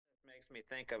makes me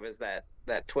think of is that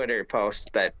Twitter post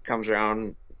that comes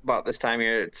around about this time of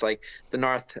year. It's like the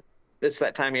North. It's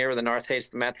that time of year where the North hates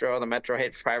the Metro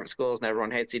hates private schools, and everyone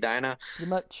hates Edina. Pretty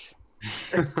much.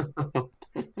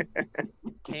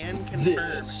 Can confirm.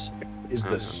 This is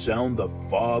the Sound the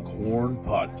Foghorn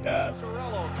podcast.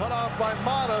 Cut off by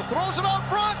Mata, throws it out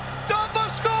front. Dumba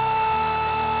scores!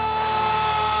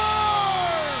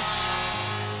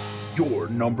 Your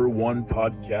number one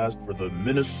podcast for the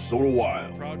Minnesota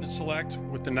Wild. Proud to select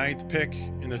with the 9th pick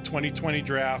in the 2020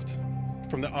 draft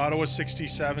from the Ottawa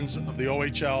 67s of the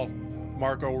OHL,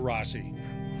 Marco Rossi.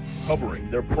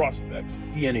 Covering their prospects,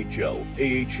 the NHL,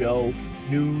 AHL,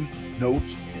 news,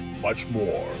 notes, and much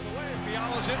more.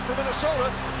 Fiala's in for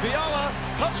Minnesota. Fiala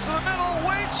cuts to the middle,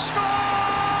 waits, scores!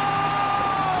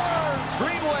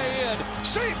 Greenway in,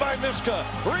 saved by Miska.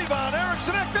 Rebound,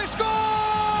 Eriksson, they score!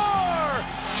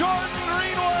 Jordan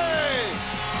Greenway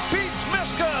beats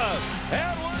Miska.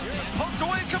 And poked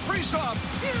away Kaprizov,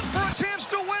 in for a chance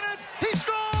to win it. He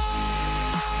scores!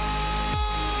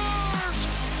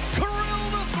 Kirill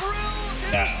the Thrill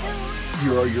is Now, for real.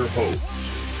 here are your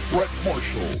hosts, Brett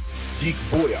Marshall, Zeke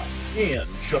Boya, and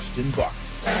Justin Buck.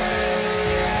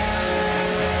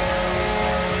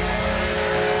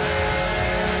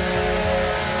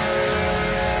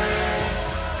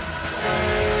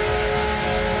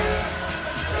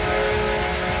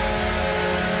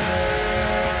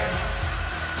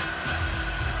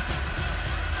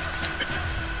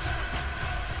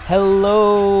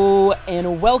 Hello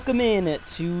and welcome in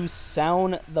to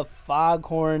Sound the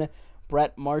Foghorn.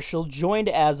 Brett Marshall, joined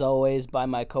as always by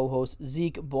my co-host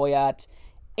Zeke Boyat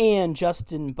and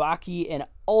Justin Bakke, and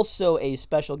also a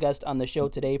special guest on the show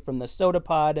today from the Soda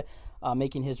Pod,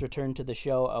 making his return to the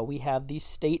show. We have the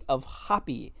State of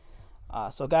Hoppy.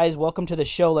 So guys, welcome to the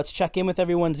show. Let's check in with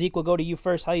everyone. Zeke, we'll go to you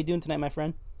first. How you doing tonight, my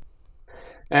friend?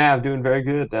 Yeah, I'm doing very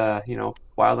good.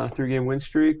 Wild on a 3-game win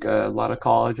streak. A lot of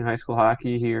college and high school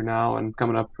hockey here now and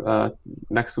coming up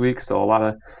next week. So a lot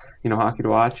of, hockey to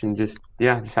watch, and just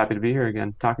happy to be here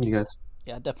again, talking to you guys.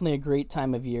 Yeah, definitely a great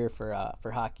time of year for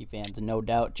hockey fans, no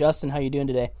doubt. Justin, how you doing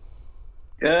today?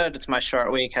 Good. It's my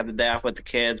short week. Had the day off with the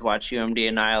kids. Watch UMD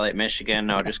annihilate Michigan.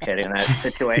 No, just kidding. That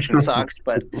situation sucks,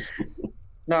 but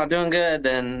no, doing good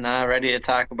and ready to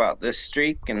talk about this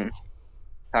streak and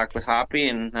talk with Hoppy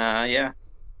and a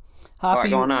lot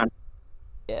going on.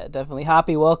 Yeah, definitely.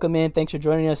 Hoppy, welcome in. Thanks for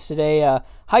joining us today.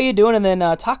 How you doing? And then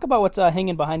talk about what's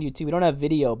hanging behind you, too. We don't have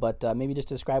video, but maybe just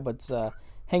describe what's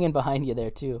hanging behind you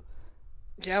there, too.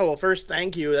 Yeah, well, first,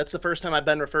 thank you. That's the first time I've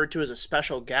been referred to as a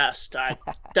special guest. I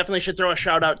definitely should throw a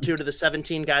shout out to the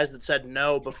 17 guys that said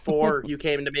no before you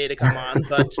came to me to come on,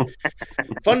 but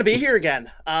fun to be here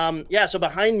again. So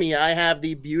behind me, I have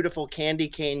the beautiful candy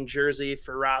cane jersey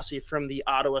for Rossi from the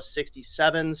Ottawa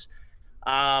 67s.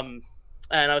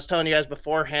 And I was telling you guys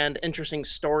beforehand, interesting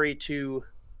story to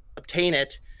obtain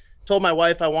it. Told my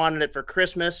wife I wanted it for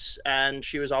Christmas, and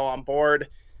she was all on board.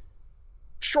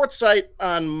 Short sight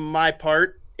on my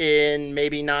part in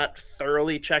maybe not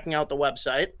thoroughly checking out the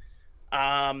website.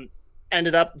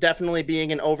 Ended up definitely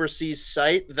being an overseas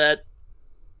site that,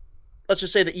 let's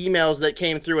just say the emails that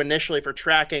came through initially for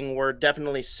tracking were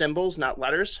definitely symbols, not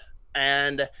letters.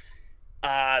 And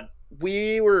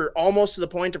we were almost to the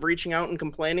point of reaching out and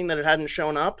complaining that it hadn't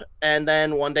shown up. And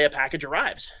then one day a package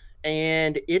arrives.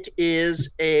 And it is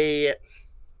I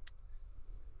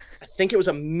think it was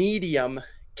a medium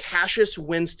Cassius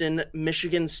Winston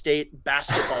Michigan State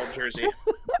basketball jersey.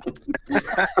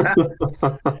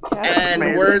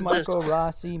 And we're Marco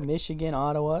Rossi, Michigan,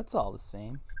 Ottawa. It's all the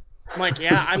same. I'm like,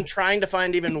 yeah, I'm trying to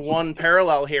find even one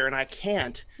parallel here, and I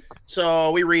can't.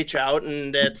 So we reach out,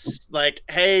 and it's like,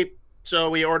 hey,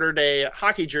 so we ordered a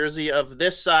hockey jersey of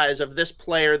this size, of this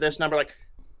player, this number. Like,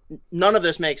 none of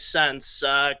this makes sense.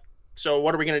 So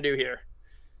what are we going to do here?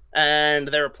 And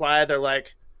they reply, they're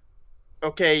like,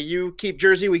 okay, you keep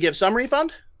jersey, we give some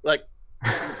refund? Like,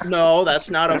 no, that's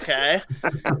not okay.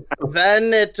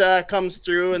 Then it comes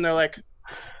through, and they're like,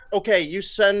 okay, you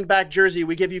send back jersey,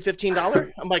 we give you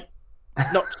 $15? I'm like,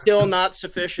 no, still not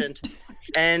sufficient.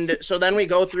 And so then we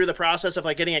go through the process of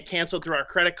like getting it canceled through our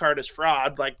credit card as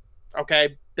fraud. Like,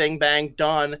 okay, bing, bang,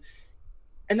 done.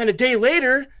 And then a day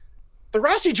later, the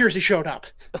Rossi jersey showed up.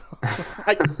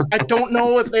 I don't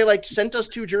know if they like sent us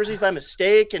 2 jerseys by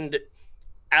mistake, and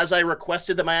as I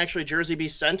requested that my actual jersey be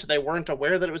sent, they weren't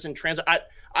aware that it was in transit.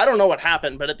 I don't know what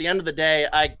happened, but at the end of the day,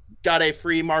 I got a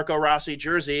free Marco Rossi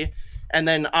jersey, and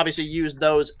then obviously used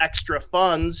those extra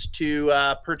funds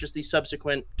to purchase the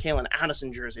subsequent Kalen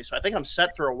Addison jersey. So I think I'm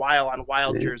set for a while on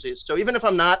Wild jerseys. So even if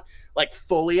I'm not like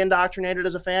fully indoctrinated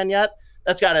as a fan yet,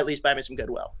 that's got to at least buy me some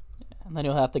goodwill. And then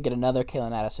he'll have to get another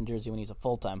Kalen Addison jersey when he's a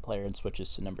full-time player and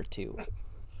switches to number 2.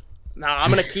 No,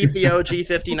 I'm going to keep the OG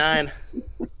 59.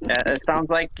 It sounds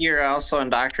like you're also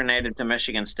indoctrinated to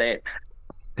Michigan State.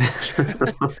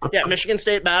 Yeah, Michigan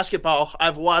State basketball.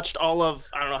 I've watched all of,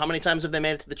 I don't know, how many times have they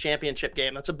made it to the championship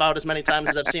game? That's about as many times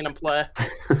as I've seen them play.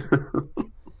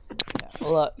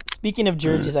 Well, speaking of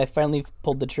jerseys, I finally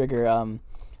pulled the trigger.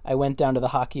 I went down to the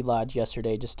Hockey Lodge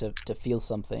yesterday just to feel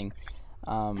something.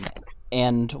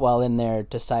 And while in there,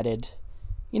 decided,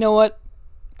 you know what?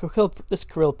 This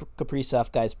Kirill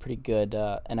Kaprizov guy's pretty good,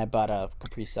 and I bought a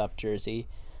Kaprizov jersey.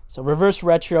 So reverse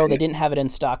retro, they didn't have it in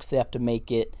stock, so they have to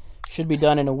make it. Should be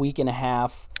done in a week and a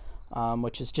half,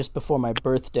 which is just before my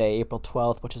birthday, April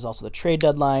 12th, which is also the trade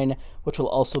deadline, which will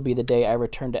also be the day I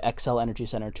return to XL Energy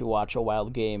Center to watch a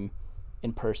Wild game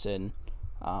in person.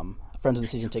 Friends of the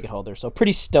season ticket holder, so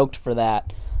pretty stoked for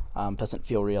that. Doesn't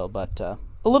feel real, but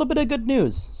a little bit of good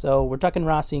news. So we're talking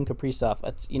Rossi and Kaprizov.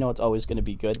 It's always going to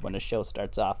be good when a show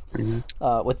starts off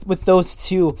with those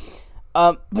two.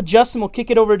 But Justin, we'll kick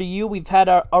it over to you. We've had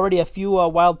already a few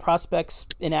Wild prospects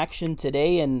in action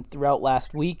today and throughout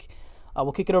last week.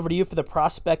 We'll kick it over to you for the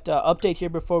prospect update here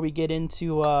before we get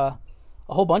into a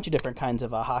whole bunch of different kinds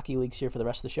of hockey leagues here for the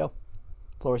rest of the show.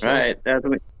 Floor is yours.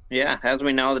 Right. As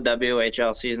we know, the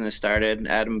WHL season has started.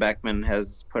 Adam Beckman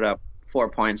has put up 4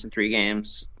 points in 3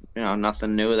 games.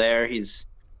 Nothing new there. He's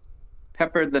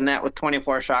peppered the net with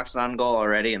 24 shots on goal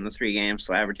already in the 3 games,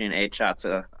 so averaging 8 shots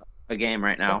a game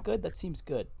right now. Is that good? That seems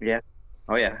good. Yeah.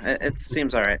 Oh, yeah. It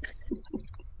seems all right.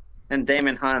 And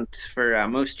Damon Hunt for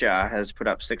Moose Jaw has put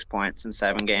up 6 points in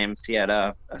 7 games. He had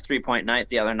a 3-point night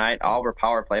the other night. All were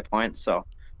power play points, so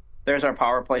there's our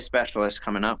power play specialist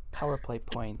coming up. Power play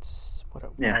points.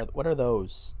 What are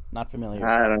those? Not familiar.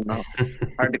 I don't know.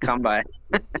 Hard to come by.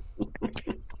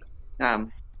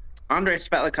 Andrei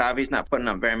Svetlikov, he's not putting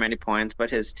up very many points, but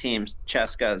his team,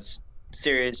 Cheska's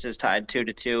series, is tied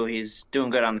 2-2. He's doing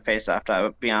good on the faceoff,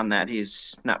 but beyond that,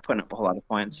 he's not putting up a whole lot of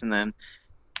points. And then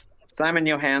Simon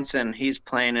Johansson, he's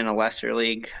playing in a lesser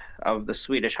league of the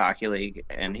Swedish Hockey League,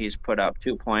 and he's put up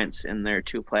 2 points in their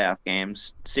 2 playoff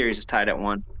games. Series is tied at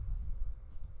 1.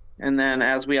 And then,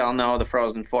 as we all know, the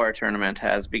Frozen Four tournament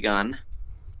has begun.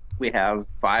 We have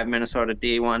 5 Minnesota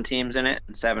D1 teams in it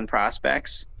and 7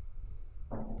 prospects.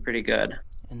 Pretty good.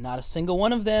 And not a single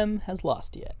one of them has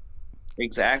lost yet.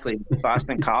 Exactly.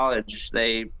 Boston College,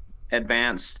 they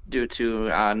advanced due to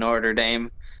Notre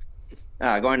Dame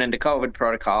going into COVID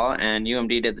protocol, and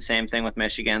UMD did the same thing with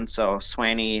Michigan. So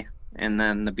Swaney and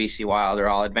then the BC Wild are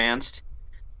all advanced.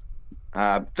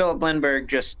 Philip Lindbergh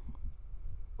just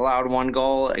allowed 1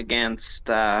 goal against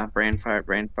Lake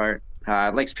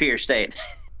Superior State.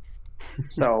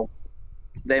 So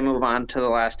they move on to the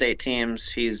last 8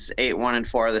 teams. He's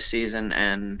 8-1-4 this season,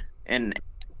 and in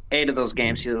 8 of those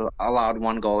games, he allowed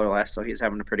 1 goal or less, so he's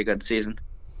having a pretty good season.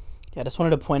 Yeah, I just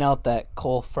wanted to point out that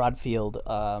Cole Fraudfield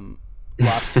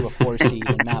lost to a 4 seed,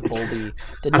 and Matt Boldy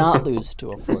did not lose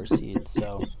to a 4 seed,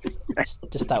 so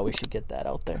just thought we should get that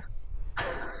out there.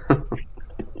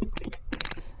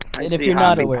 And if you're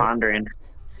not aware,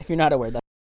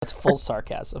 that's full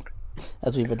sarcasm,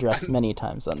 as we've addressed many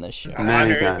times on this show. I'm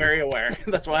very aware.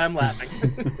 That's why I'm laughing.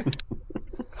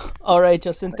 All right,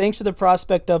 Justin, thanks for the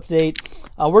prospect update.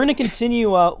 We're going to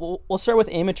continue. We'll start with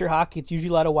amateur hockey. It's usually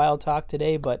a lot of Wild talk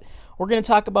today, but we're going to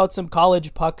talk about some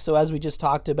college pucks. So as we just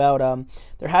talked about,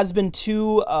 there has been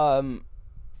 2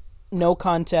 no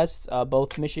contests.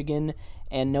 Both Michigan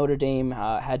and Notre Dame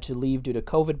had to leave due to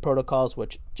COVID protocols,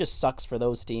 which just sucks for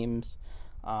those teams.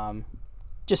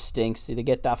 Just stinks. They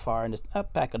get that far and just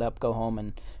pack it up, go home.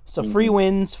 And so free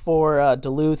wins for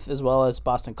Duluth as well as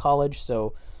Boston College.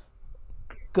 So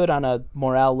good on a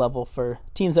morale level for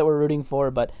teams that we're rooting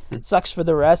for, but sucks for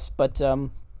the rest. But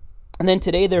and then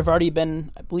today there have already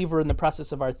been, I believe we're in the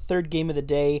process of our 3rd game of the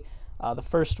day. The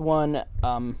first one,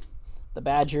 the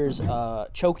Badgers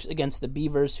choked against the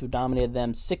Beavers, who dominated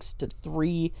them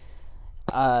 6-3.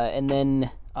 And then,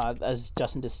 as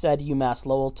Justin just said,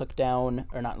 UMass took down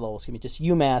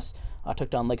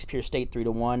Lake Superior State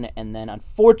 3-1. And then,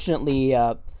 unfortunately,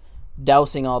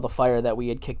 dousing all the fire that we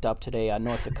had kicked up today,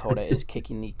 North Dakota is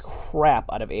kicking the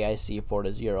crap out of AIC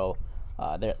 4-0.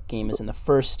 That game is in the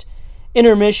first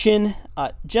intermission.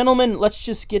 Gentlemen, let's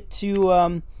just get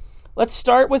to let's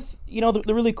start with the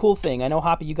really cool thing. I know,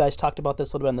 Hoppy, you guys talked about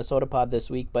this a little bit on the Soda Pod this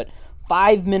week, but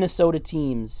 5 Minnesota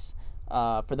teams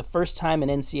for the first time in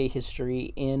NCAA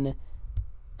history in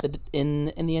the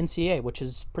NCAA, which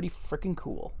is pretty freaking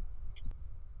cool.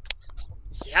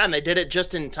 Yeah, and they did it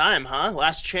just in time, huh?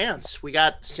 Last chance. We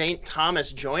got St.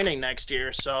 Thomas joining next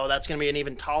year, so that's going to be an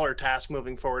even taller task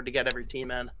moving forward to get every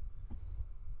team in.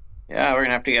 Yeah, we're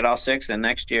gonna have to get all 6 in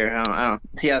next year. I don't.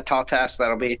 Yeah, tall task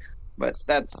that'll be, but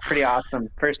that's pretty awesome.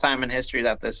 First time in history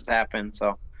that this has happened.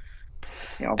 So,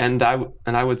 And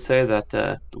I would say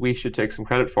that we should take some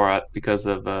credit for it because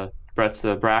of Brett's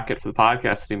bracket for the podcast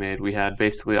that he made. We had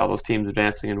basically all those teams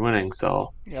advancing and winning.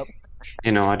 So, Yep.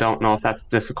 I don't know if that's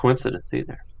just a coincidence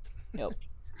either. Yep.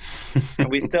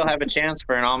 we still have a chance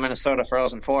for an all Minnesota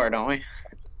Frozen Four, don't we?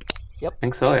 I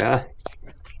think so, yeah.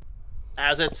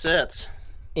 As it sits.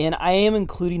 And I am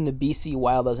including the BC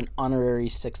Wild as an honorary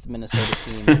 6th Minnesota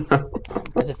team.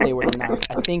 Because if they were to knock,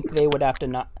 I think they would have to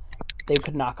knock. They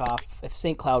could knock off if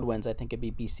St. Cloud wins. I think it'd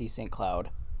be BC St. Cloud.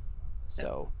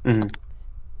 So, and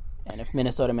if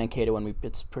Minnesota Mankato win,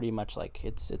 it's pretty much like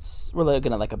we're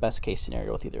looking at like a best case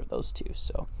scenario with either of those two.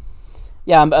 So,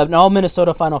 yeah, an all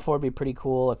Minnesota Final Four would be pretty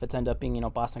cool if it's end up being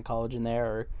Boston College in there,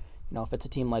 or if it's a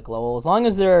team like Lowell. As long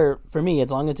as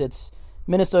as long as it's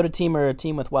Minnesota team or a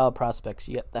team with wild prospects,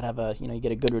 you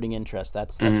get a good rooting interest.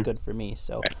 That's good for me.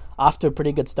 So off to a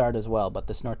pretty good start as well. But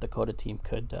this North Dakota team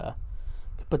could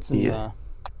put some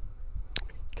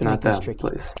could make things tricky.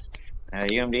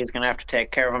 UMD is gonna have to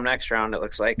take care of them next round. It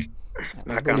looks like.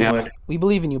 Knock on wood. We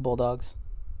believe in you, Bulldogs.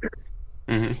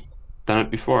 Done it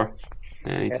before.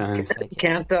 Anytime.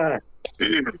 Can't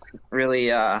really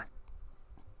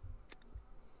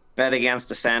bet against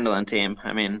the Sandelin team.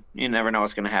 I mean, you never know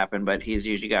what's going to happen, but he's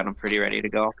usually got them pretty ready to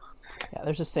go. Yeah,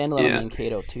 there's a Sandelin on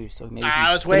Mankato too, so maybe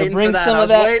I was waiting for that. Some of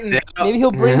that. Maybe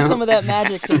he'll bring some of that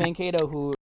magic to Mankato,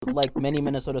 who, like many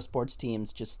Minnesota sports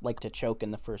teams, just like to choke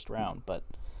in the first round. But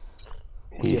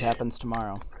we'll see what happens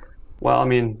tomorrow. Well, I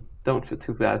mean, don't feel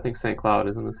too bad. I think St. Cloud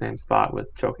is in the same spot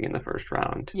with choking in the first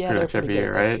round. Yeah, they're pretty good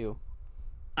at that too.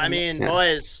 I mean,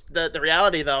 boys, the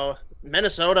reality though,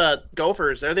 Minnesota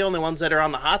Gophers, they're the only ones that are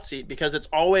on the hot seat because it's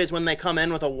always when they come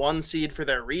in with a 1 seed for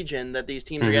their region that these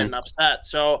teams are getting upset.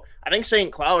 So I think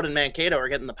St. Cloud and Mankato are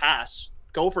getting the pass.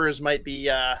 Gophers might be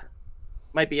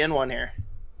in one here.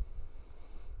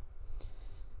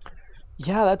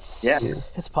 Yeah,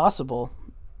 it's possible.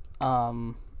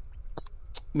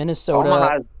 Minnesota.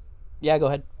 Omaha. Yeah, go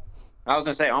ahead. I was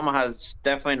gonna say Omaha's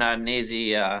definitely not an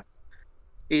easy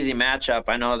matchup.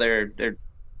 I know they're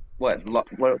what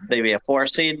maybe a 4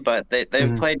 seed, but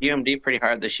they've played UMD pretty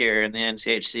hard this year in the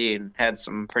NCHC and had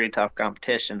some pretty tough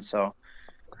competition. So,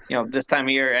 this time of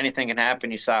year anything can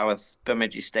happen. You saw with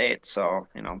Bemidji State. So,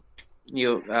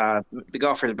 the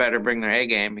Gophers better bring their A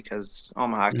game because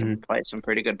Omaha can play some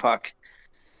pretty good puck.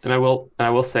 And I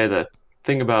will say the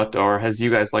thing about, or as you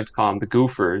guys like to call them, the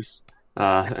Gophers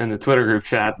in the Twitter group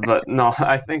chat. But no,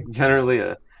 I think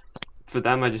generally for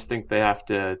them, I just think they have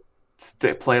to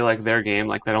play like their game.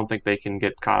 Like I don't think they can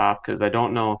get caught off because I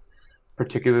don't know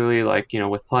particularly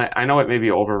with play. I know it may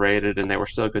be overrated and they were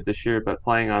still good this year, but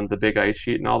playing on the big ice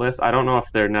sheet and all this, I don't know if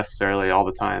they're necessarily all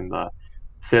the time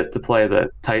fit to play the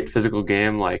tight physical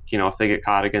game. Like if they get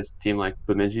caught against a team like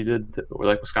Bemidji did or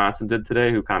like Wisconsin did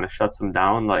today, who kind of shuts them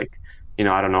down. Like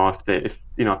I don't know if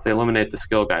they eliminate the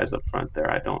skill guys up front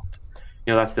there. I don't.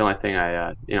 That's the only thing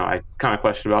I kind of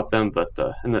question about them, but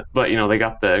they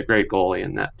got the great goalie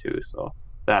in that too, so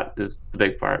that is the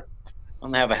big part.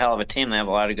 And they have a hell of a team. They have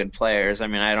a lot of good players. I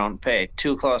mean, I don't pay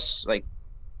too close.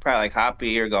 Probably like Hoppy,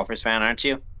 you're a Gophers fan, aren't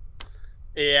you?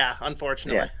 Yeah,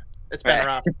 unfortunately, it's been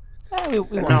rough. We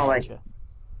won't you.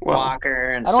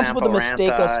 Walker and I don't want people to Sampo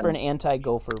mistake Ranta us for an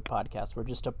anti-Gopher podcast. We're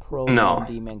just a pro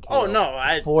Mankato. Oh no,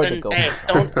 Gopher.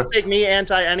 Don't take me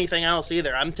anti anything else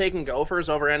either. I'm taking Gophers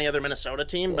over any other Minnesota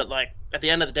team, but at the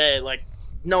end of the day,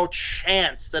 no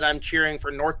chance that I'm cheering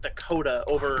for North Dakota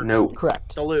over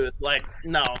correct Duluth.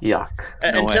 No. Yuck.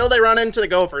 Until they run into the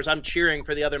Gophers, I'm cheering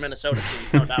for the other Minnesota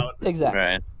teams, no doubt. Exactly.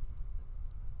 Right.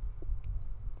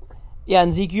 Yeah,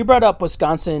 and Zeke, you brought up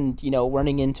Wisconsin,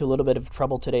 running into a little bit of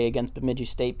trouble today against Bemidji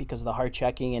State because of the hard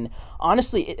checking. And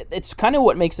honestly, it's kind of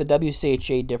what makes the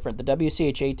WCHA different. The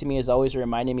WCHA to me has always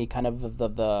reminded me kind of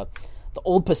the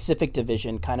old Pacific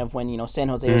Division, kind of when, San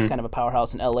Jose was kind of a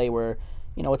powerhouse in LA where,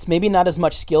 it's maybe not as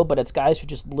much skill, but it's guys who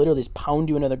just literally just pound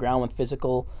you into the ground with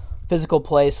physical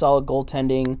play, solid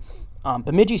goaltending.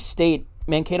 Bemidji State,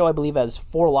 Mankato, I believe, has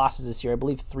 4 losses this year. I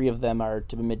believe 3 of them are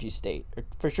to Bemidji State, or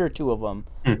for sure 2 of them.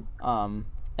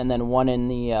 And then 1 in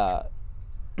the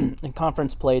in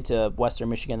conference play to Western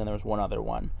Michigan, and there was 1 other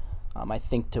one, I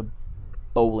think, to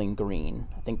Bowling Green.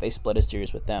 I think they split a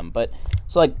series with them. But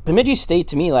so Bemidji State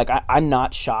to me, I'm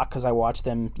not shocked because I watched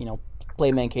them,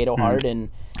 play Mankato hard.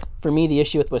 And for me, the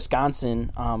issue with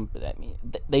Wisconsin,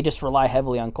 they just rely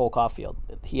heavily on Cole Caulfield.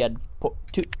 He had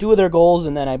 2 of their goals,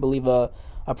 and then I believe a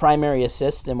primary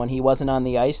assist. And when he wasn't on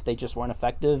the ice, they just weren't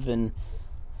effective. And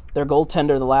their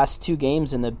goaltender the last 2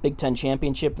 games in the Big Ten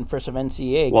Championship and first of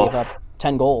NCAA gave up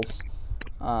 10 goals.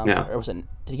 Or was it?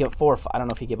 Did he give up 4? I don't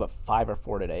know if he gave up 5 or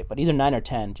 4 today, but either 9 or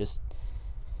 10. Just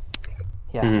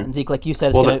And Zeke, like you said,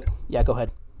 it's gonna. Go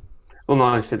ahead. Well, no,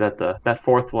 I said that that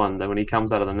fourth one, that when he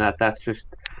comes out of the net, that's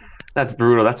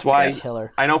brutal. That's why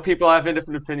killer. I know people have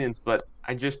different opinions, but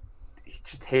I just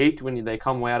hate when they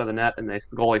come way out of the net and the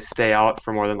goalies stay out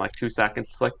for more than like 2 seconds.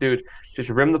 It's like, dude, just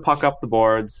rim the puck up the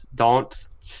boards. Don't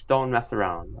mess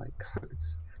around. Like,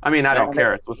 I don't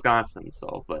care. It's Wisconsin,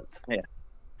 so but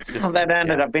that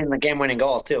ended up being the game-winning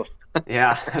goal too.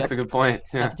 Yeah, that's a good point.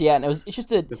 Yeah, and it's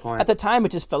just at the time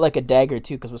it just felt like a dagger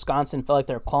too, because Wisconsin felt like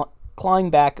they were clawing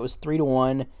back. It was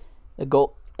 3-1. The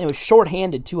goal. And it was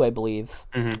shorthanded too, I believe.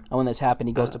 And when this happened,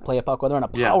 he goes to play a puck, whether on a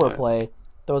power play,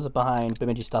 throws it behind,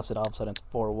 Bemidji stuffs it, all of a sudden it's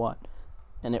 4-1.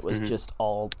 And it was just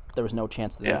there was no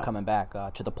chance of them coming back,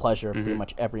 to the pleasure of pretty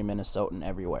much every Minnesotan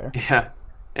everywhere. Yeah,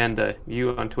 and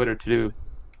you on Twitter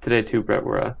today too, Brett,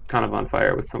 were kind of on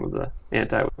fire with some of the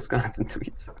anti-Wisconsin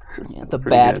tweets. Yeah, the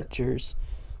Badgers.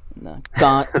 And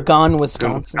the gone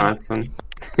Wisconsin.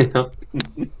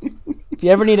 If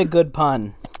you ever need a good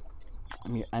pun,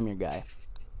 I'm your guy.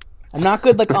 I'm not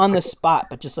good like on the spot,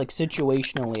 but just like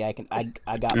situationally,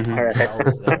 I got puns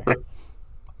always there.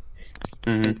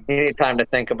 You need time to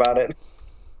think about it.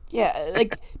 Yeah,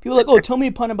 like people are like, oh, tell me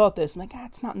a pun about this. I'm like,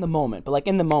 it's not in the moment, but like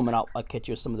in the moment, I'll catch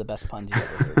you with some of the best puns you've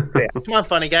ever heard. Come on,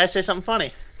 funny guy, say something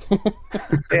funny.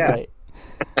 Right.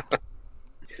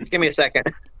 Give me a second.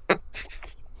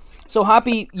 So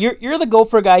Hoppy, you're the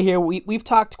Gopher guy here. We've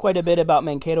talked quite a bit about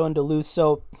Mankato and Duluth,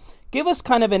 so give us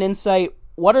kind of an insight.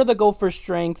 What are the Gopher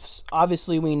strengths?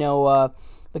 Obviously, we know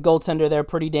the goaltender, they're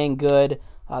pretty dang good.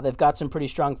 They've got some pretty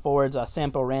strong forwards.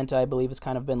 Sampo Ranta, I believe, has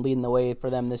kind of been leading the way for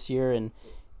them this year. And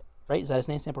right, is that his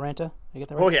name, Sampo Ranta? Did I get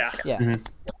that right? Oh yeah. Yeah.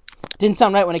 Didn't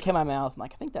sound right when it came out of my mouth. I'm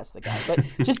like, I think that's the guy. But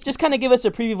just kind of give us a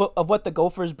preview of what the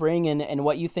Gophers bring and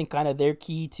what you think kind of their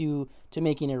key to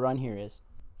making a run here is.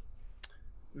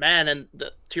 Man, and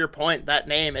to your point, that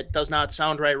name, it does not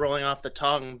sound right rolling off the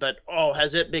tongue, but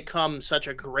has it become such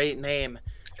a great name.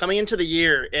 Coming into the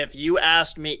year, if you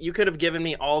asked me, you could have given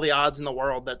me all the odds in the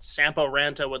world that Sampo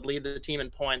Ranta would lead the team in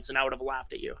points, and I would have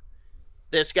laughed at you.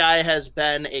 This guy has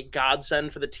been a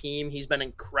godsend for the team. He's been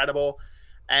incredible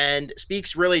and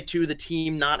speaks really to the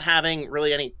team not having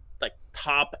really any like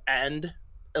top end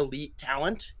elite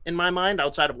talent in my mind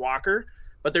outside of Walker,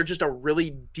 but they're just a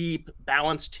really deep,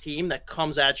 balanced team that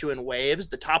comes at you in waves.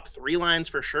 The top 3 lines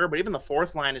for sure, but even the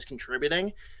 4th line is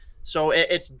contributing. So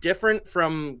it's different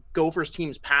from Gophers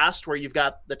teams past, where you've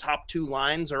got the top 2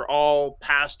 lines are all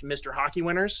past Mr. Hockey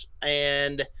winners,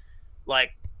 and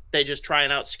like they just try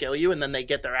and outskill you, and then they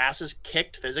get their asses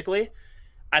kicked physically.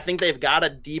 I think they've got a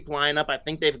deep lineup. I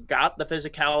think they've got the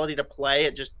physicality to play.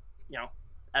 It just,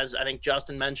 as I think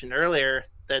Justin mentioned earlier,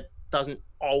 that doesn't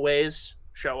always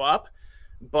show up.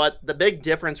 But the big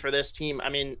difference for this team,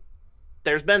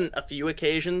 there's been a few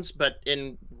occasions, but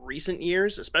in recent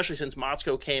years, especially since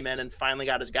Motzko came in and finally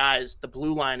got his guys, the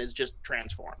blue line is just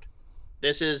transformed.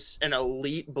 This is an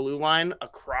elite blue line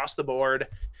across the board.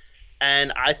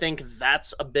 And I think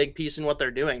that's a big piece in what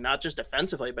they're doing, not just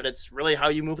defensively, but it's really how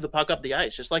you move the puck up the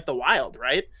ice, just like the Wild,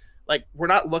 right? Like, we're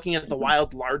not looking at the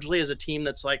Wild largely as a team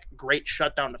that's like great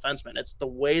shutdown defensemen. It's the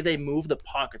way they move the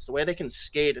puck. It's the way they can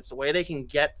skate. It's the way they can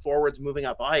get forwards moving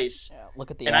up ice. Yeah,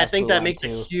 look at the and I think that makes a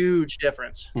huge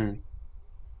difference.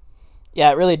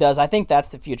 Yeah, it really does. I think that's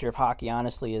the future of hockey,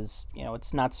 honestly, is,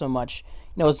 it's not so much,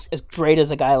 as great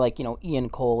as a guy like, Ian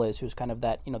Cole is, who's kind of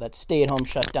that, that stay-at-home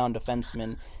shutdown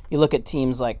defenseman. You look at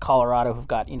teams like Colorado who've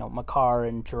got, Makar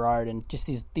and Gerard and just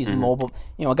these mobile,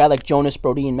 a guy like Jonas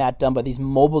Brodin, Matt Dumba, these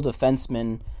mobile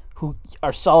defensemen who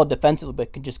are solid defensively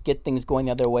but can just get things going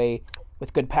the other way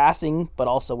with good passing, but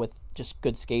also with just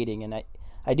good skating. And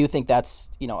I do think that's,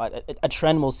 a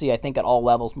trend we'll see, I think, at all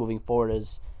levels moving forward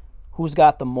is who's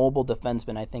got the mobile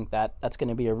defenseman. I think that's going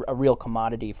to be a real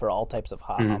commodity for all types of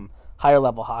higher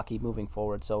level hockey moving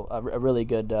forward. So a really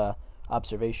good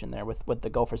observation there with the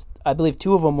Gophers. I believe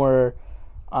 2 of them were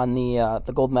on the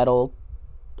gold medal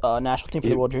national team for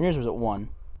the World Juniors. Or was it 1?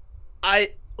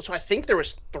 So I think there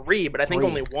was 3, but I think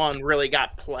only 1 really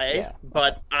got play. Yeah.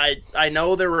 But I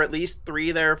know there were at least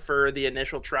 3 there for the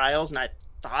initial trials, and I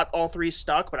thought all 3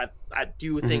 stuck, but I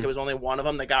do think it was only 1 of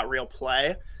them that got real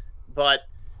play. But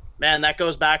man, that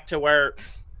goes back to where,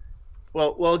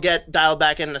 we'll get dialed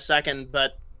back in a second,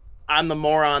 but I'm the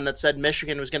moron that said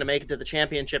Michigan was going to make it to the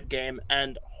championship game,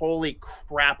 and holy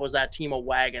crap, was that team a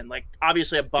wagon. Like,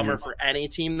 obviously a bummer for any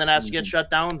team that has to get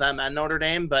shut down, them and Notre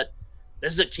Dame, but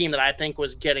this is a team that I think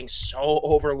was getting so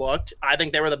overlooked. I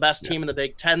think they were the best team in the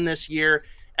Big Ten this year,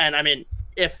 and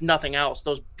if nothing else,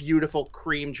 those beautiful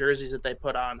cream jerseys that they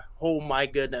put on. Oh my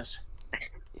goodness.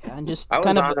 Yeah, and just I was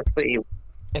kind of. honestly,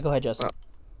 Yeah, go ahead, Justin.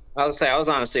 I was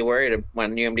honestly worried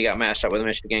when UMD got matched up with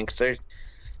Michigan because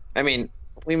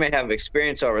we may have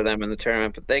experience over them in the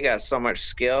tournament, but they got so much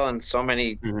skill and so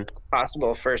many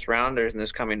possible first rounders in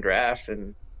this coming draft.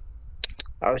 And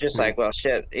I was just like, well,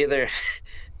 shit, either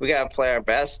we got to play our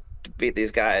best to beat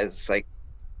these guys. Like,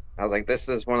 I was like, this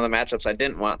is one of the matchups I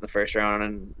didn't want in the first round.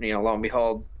 And, lo and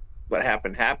behold, what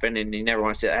happened, and you never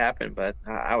want to see that happen. But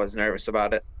I was nervous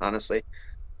about it, honestly.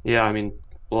 Yeah,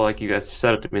 well, like you guys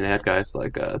said it to me, they had guys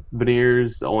like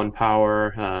Beniers, Owen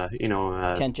Power,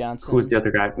 Kent Johnson. Who was the other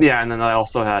guy? Yeah, and then I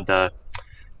also had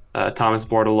Thomas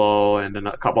Bordelot and then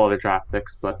a couple other draft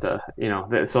picks. But,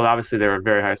 so obviously they were a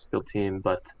very high-skilled team.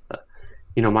 But,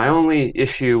 my only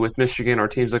issue with Michigan or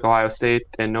teams like Ohio State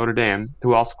and Notre Dame,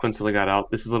 who also coincidentally got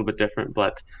out, this is a little bit different,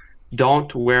 but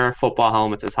don't wear football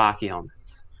helmets as hockey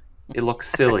helmets. It looks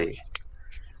silly.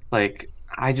 Like,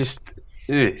 I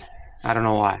don't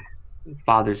know why. It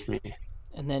bothers me.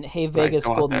 And then, hey, Vegas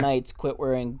Golden Knights, quit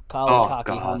wearing college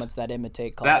hockey helmets that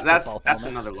imitate college football helmets. That's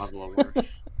another level of work.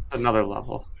 Another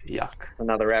level. Yuck.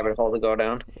 Another rabbit hole to go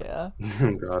down. Yeah.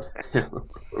 Oh, God.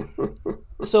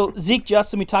 So, Zeke,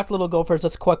 Justin, we talked a little Gophers.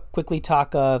 Let's quickly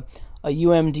talk a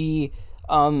UMD.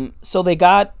 So they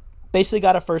basically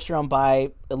got a first-round bye.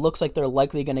 It looks like they're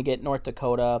likely going to get North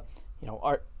Dakota.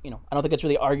 I don't think it's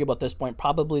really arguable at this point.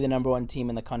 Probably the number one team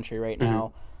in the country right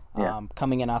now.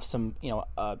 Coming in off some,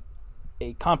 a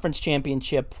conference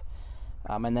championship,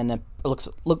 and then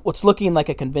what's looking like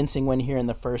a convincing win here in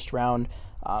the first round.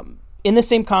 In the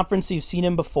same conference, you've seen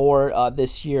him before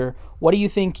this year. What do you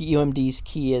think UMD's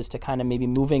key is to kind of maybe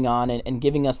moving on and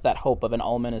giving us that hope of an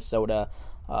all-Minnesota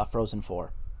Frozen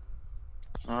Four?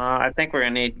 I think we're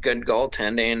going to need good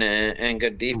goaltending and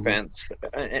good defense.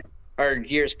 Our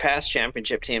years past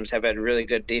championship teams have had really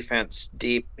good defense,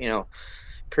 deep,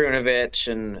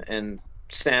 Prunovich and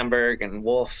Sandberg and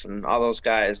Wolf and all those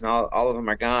guys, and all of them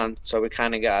are gone. So we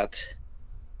kind of got,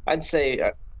 I'd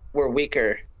say we're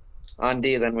weaker on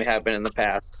D than we have been in the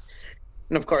past.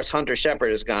 And of course, Hunter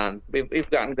Shepard is gone. We've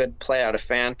gotten good play out of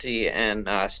Fanti and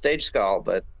Stage Skull,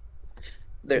 but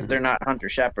they're not Hunter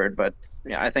Shepard. But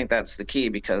I think that's the key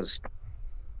because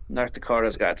North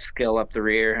Dakota's got skill up the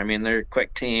rear. They're a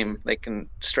quick team. They can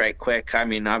strike quick.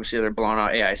 Obviously they're blowing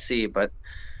out AIC, but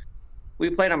we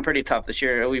played them pretty tough this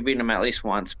year. We beat them at least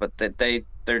once, but they're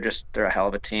a hell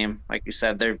of a team. Like you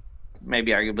said, they're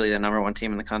maybe arguably the number one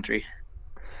team in the country.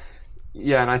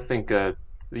 Yeah, and I think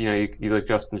you like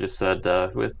Justin just said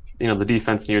with the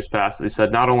defense in years past. They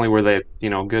said not only were they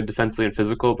good defensively and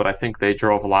physical, but I think they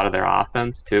drove a lot of their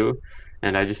offense too.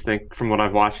 And I just think from what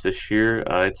I've watched this year,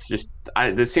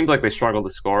 it seems like they struggle to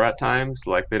score at times.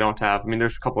 Like they don't have.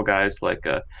 There's a couple guys like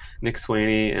Nick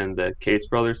Sweeney and the Cates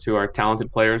brothers who are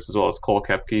talented players, as well as Cole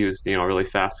Koepke, who's a really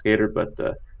fast skater. But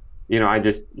I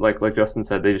just like Justin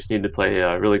said, they just need to play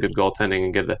really good goaltending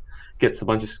and get a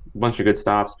bunch of good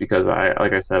stops because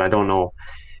I don't know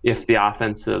if the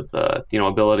offensive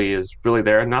ability is really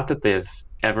there. Not that they've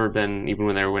ever been, even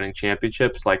when they were winning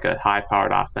championships, like a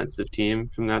high-powered offensive team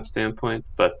from that standpoint.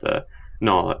 But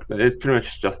no, it's pretty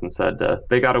much Justin said.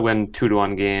 They got to win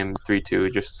 2-1 game,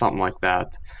 3-2, just something like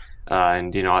that.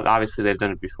 And obviously they've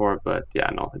done it before, but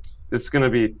yeah, no, it's going to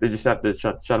be. They just have to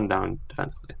shut them down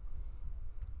defensively.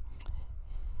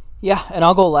 Yeah, and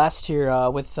I'll go last here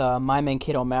with my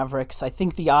Mankato Mavericks. I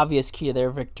think the obvious key to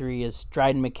their victory is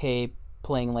Dryden McKay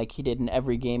playing like he did in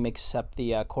every game except the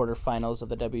quarterfinals of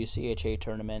the WCHA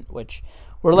tournament, which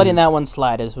we're letting that one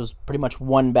slide as was pretty much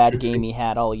one bad game he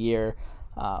had all year.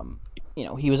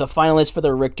 He was a finalist for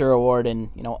the Richter Award, and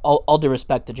all due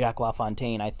respect to Jack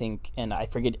LaFontaine, I think, and I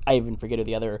even forget who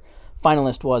the other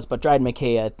finalist was, but Dryden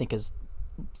McKay I think has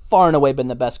far and away been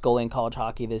the best goalie in college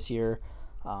hockey this year.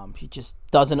 He just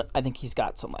doesn't. I think he's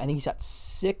got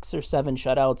 6 or 7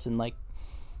 shutouts and like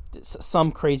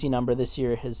some crazy number this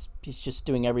year. He's just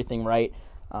doing everything right,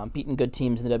 beating good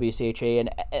teams in the WCHA,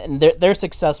 and their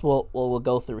success will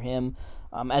go through him.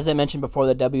 As I mentioned before,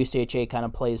 the WCHA kind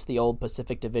of plays the old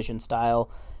Pacific Division style.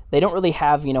 They don't really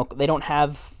have,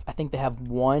 I think they have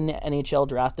one NHL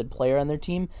drafted player on their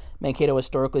team. Mankato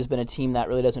historically has been a team that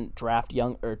really doesn't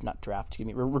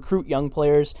recruit young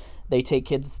players. They take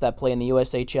kids that play in the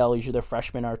USHL. Usually their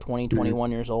freshmen are 20,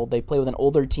 21 years old. They play with an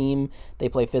older team. They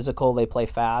play physical. They play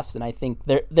fast. And I think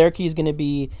their key is going to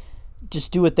be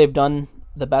just do what they've done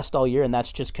the best all year, and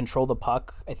that's just control the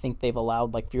puck. I think they've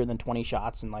allowed fewer than 20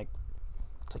 shots in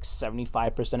it's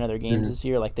 75% of their games this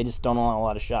year. They just don't allow a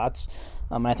lot of shots.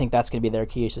 And I think that's going to be their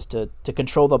key, is just to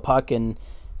control the puck and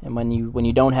And when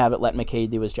you don't have it, let McKay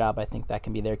do his job. I think that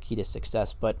can be their key to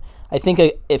success. But I think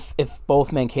if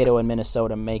both Mankato and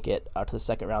Minnesota make it out to the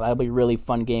second round, that'll be a really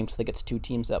fun game because I think it's two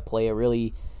teams that play a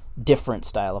really different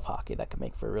style of hockey that could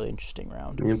make for a really interesting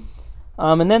round. Yep.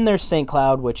 And then there's St.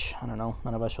 Cloud, which, I don't know,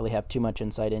 none of us really have too much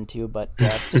insight into, but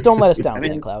just don't let us down,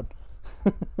 St. Cloud.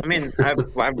 I mean,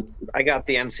 I got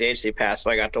the NCHC pass, so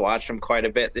I got to watch them quite a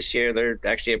bit this year. They're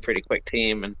actually a pretty quick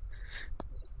team, and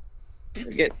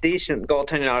get decent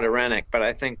goaltending out of Rennick, but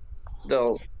I think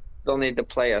they'll need to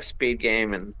play a speed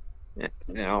game and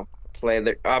play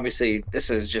their. Obviously, this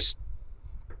is just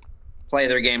play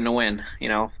their game to win.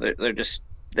 They're just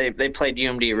they played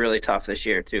UMD really tough this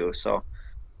year too. So,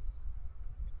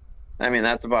 I mean,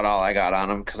 that's about all I got on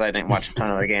them because I didn't watch a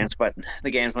ton of their games. But the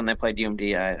games when they played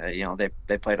UMD,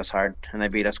 they played us hard and they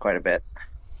beat us quite a bit.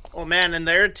 Oh man, and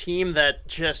they're a team that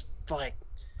just like.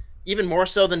 Even more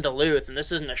so than Duluth, and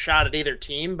this isn't a shot at either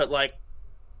team, but like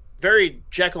very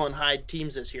Jekyll and Hyde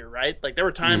teams this year, right? Like there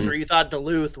were times where you thought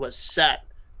Duluth was set.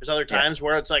 There's other times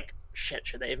where it's like, shit,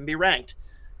 should they even be ranked?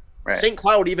 Right. St.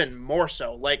 Cloud even more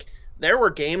so. Like there were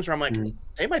games where I'm like,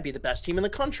 they might be the best team in the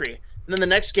country. And then the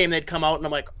next game they'd come out and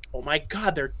I'm like, oh my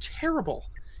God, they're terrible.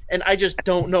 And I just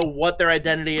don't know what their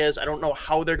identity is. I don't know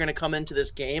how they're going to come into this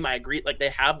game. I agree. Like they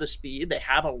have the speed. They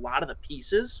have a lot of the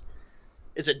pieces.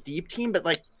 It's a deep team, but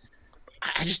like,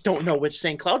 I just don't know which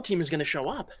St. Cloud team is going to show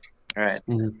up. All right.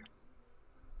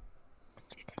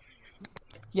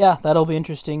 Yeah, that'll be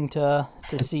interesting to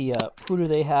see. Who do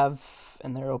they have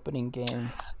in their opening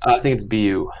game? I think it's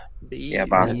BU. Yeah,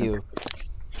 Boston. BU.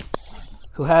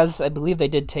 Who has, I believe they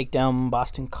did take down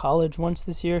Boston College once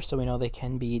this year, so we know they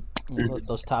can beat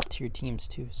those top-tier teams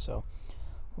too. So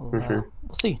we'll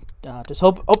see. Just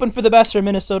open for the best for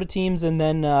Minnesota teams, and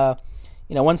then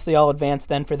once they all advance,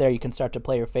 then for there you can start to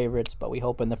play your favorites. But we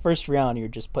hope in the first round you're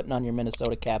just putting on your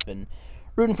Minnesota cap and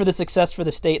rooting for the success for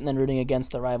the state, and then rooting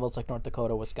against the rivals like North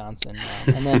Dakota, Wisconsin,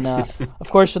 and then of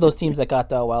course for those teams that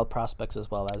got wild prospects as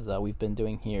well, as we've been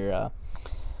doing here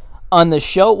on the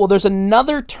show. Well, there's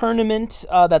another tournament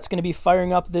that's going to be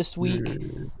firing up this week.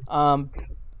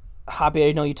 Hoppy,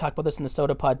 I know you talked about this in the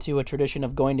Soda Pod too, a tradition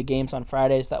of going to games on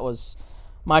Fridays. That was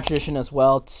my tradition as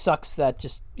well. It sucks that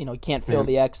just you can't fill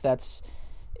the X.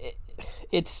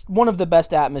 It's one of the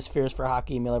best atmospheres for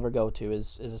hockey you'll ever go to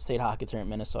is a state hockey tournament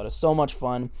in Minnesota. So much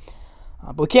fun.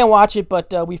 But we can't watch it,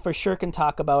 but we for sure can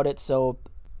talk about it. So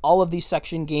all of these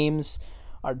section games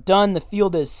are done. The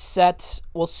field is set.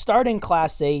 We'll start in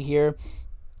Class A here.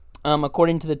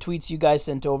 According to the tweets you guys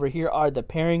sent over, here are the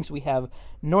pairings. We have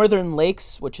Northern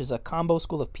Lakes, which is a combo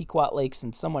school of Pequot Lakes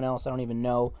and someone else I don't even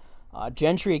know.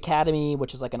 Gentry Academy,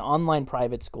 which is like an online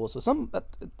private school. So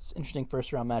it's interesting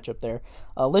first-round matchup there.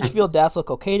 Litchfield Dassel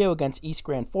Cokato against East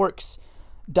Grand Forks.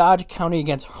 Dodge County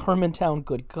against Hermantown,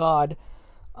 good God.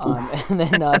 And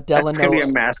then Delano. It's going to be a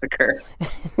massacre.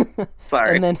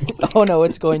 Sorry. And then, oh no,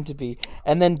 it's going to be.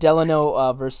 And then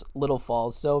Delano versus Little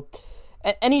Falls. So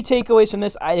any takeaways from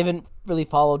this? I haven't really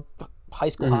followed high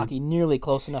school hockey nearly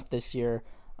close enough this year.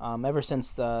 Ever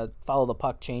since the Follow the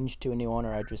Puck changed to a new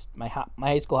owner, my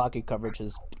high school hockey coverage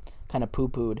is kind of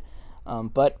poo-pooed.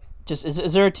 But just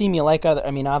is there a team you like?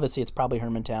 I mean, obviously it's probably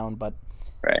Hermantown, but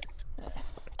right.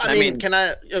 I mean, can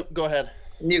I go ahead?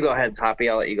 You go ahead, Hoppy.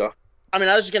 I'll let you go. I mean,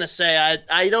 I was just gonna say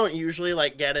I don't usually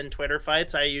get in Twitter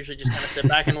fights. I usually just kind of sit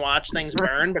back and watch things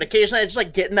burn. But occasionally I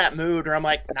just get in that mood where I'm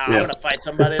like, I'm gonna fight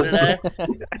somebody today,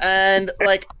 and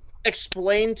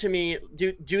explain to me,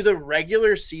 do the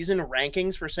regular season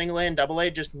rankings for single A and double A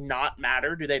just not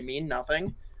matter? Do they mean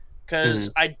nothing?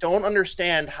 Because I don't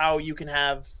understand how you can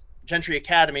have Gentry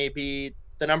Academy be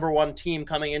the number 1 team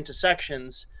coming into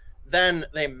sections, then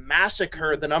they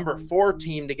massacre the number 4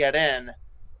 team to get in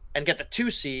and get the 2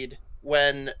 seed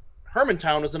when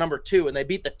Hermantown was the number 2 and they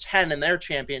beat the 10 in their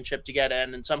championship to get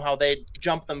in, and somehow they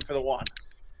jumped them for the 1.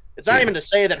 It's not even to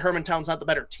say that Hermantown's not the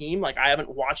better team. I haven't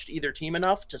watched either team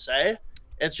enough to say.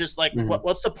 It's just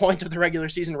what's the point of the regular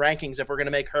season rankings if we're going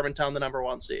to make Hermantown the number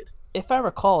 1 seed? If I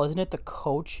recall, isn't it the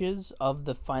coaches of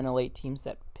the final 8 teams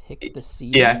that pick the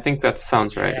seed? Yeah, I think that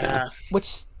sounds right. Yeah.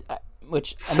 Which I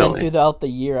mean, throughout the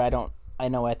year, I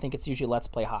think it's usually Let's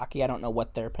Play Hockey. I don't know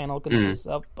what their panel consists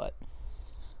of, but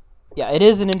yeah, it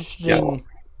is an interesting. Yeah.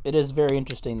 It is very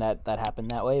interesting that happened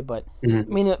that way, but I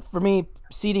mean, for me,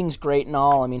 seeding's great and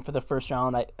all. I mean, for the first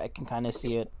round, I can kind of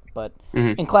see it, but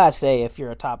in Class A, if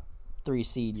you're a top 3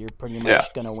 seed, you're pretty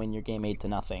much gonna win your game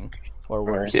 8-0 or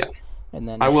worse. Yeah. And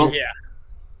then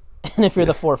and if you're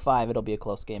the 4-5, it'll be a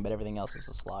close game, but everything else is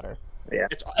a slaughter. Yeah.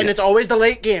 It's always the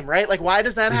late game, right? Why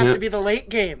does that have to be the late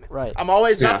game? Right. I'm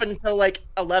always up until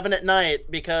 11 at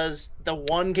night because the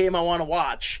one game I want to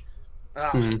watch.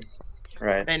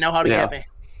 Right. They know how to Yeah. get me.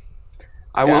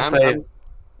 I will say,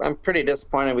 I'm pretty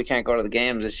disappointed we can't go to the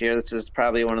games this year. This is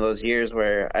probably one of those years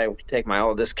where I would take my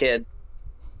oldest kid,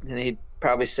 and he'd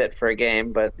probably sit for a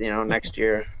game, but next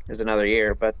year is another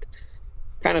year. But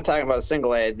kind of talking about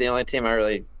single A, the only team I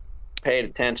really paid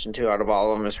attention to out of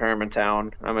all of them is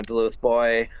Hermantown. I'm a Duluth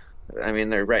boy. I mean,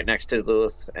 they're right next to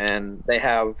Duluth, and they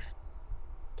have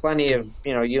plenty of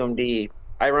UMD.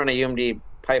 I run a UMD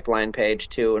pipeline page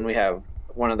too, and we have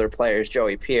one of their players,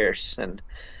 Joey Pierce, and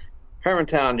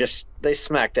Hermantown they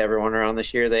smacked everyone around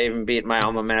this year. They even beat my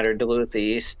alma mater, Duluth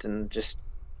East, and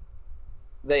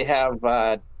they have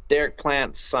Derek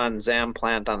Plant's son, Zam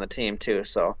Plant, on the team too.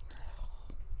 So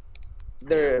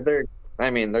they're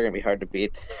gonna be hard to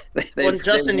beat. Well,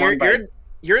 Justin,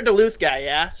 you're a Duluth guy,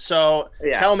 yeah? So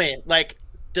Yeah. Tell me, like,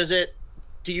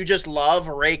 do you just love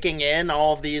raking in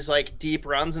all of these like deep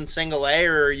runs in single A,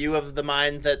 or are you of the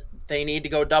mind that they need to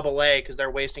go double A because they're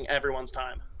wasting everyone's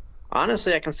time?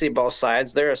 Honestly, I can see both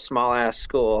sides. They're a small ass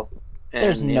school. And,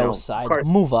 There's no sides. of course-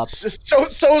 Move up. So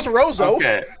is Roseau.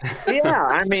 okay.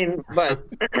 Yeah, but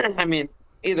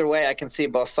either way, I can see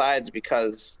both sides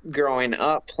because growing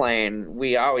up playing,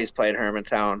 we always played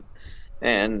Hermantown,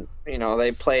 and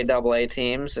they play double A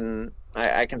teams, and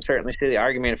I can certainly see the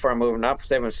argument for moving up.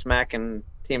 They've been smacking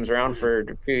teams around for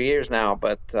a few years now,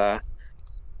 but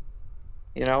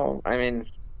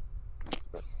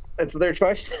it's their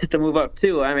choice to move up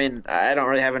too. I mean, I don't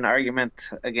really have an argument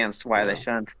against why they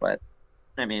shouldn't, but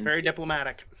I mean, Very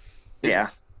diplomatic. yeah.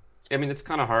 I mean, it's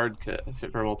kind of hard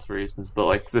for multiple reasons, but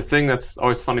like the thing that's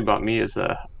always funny about me is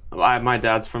my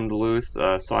dad's from Duluth,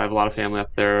 so I have a lot of family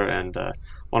up there, and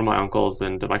one of my uncles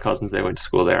and my cousins, they went to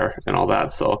school there and all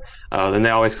that. So then they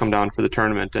always come down for the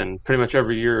tournament, and pretty much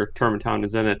every year Hermantown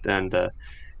is in it, and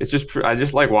I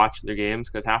just like watching their games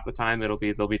because half the time they'll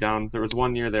be down. There was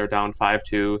one year they were down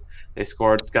 5-2. They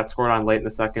got scored on late in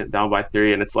the second, down by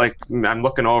 3, and it's like I'm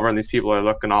looking over and these people are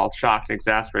looking all shocked and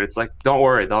exasperated. It's like, don't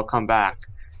worry, they'll come back.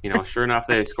 Sure enough,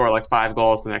 they score like 5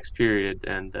 goals the next period,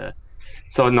 and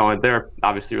so no, they're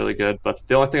obviously really good. But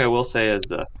the only thing I will say is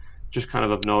just kind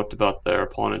of note about their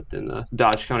opponent in the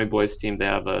Dodge County boys team. They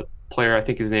have a player, I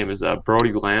think his name is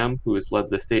Brody Lamb, who has led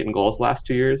the state in goals the last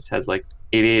 2 years, has like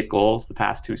 88 goals the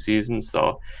past 2 seasons.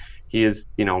 So he is,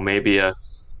 maybe a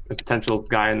potential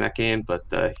guy in that game. But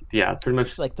yeah, pretty much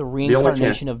It's like the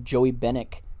reincarnation of Joey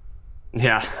Bennick.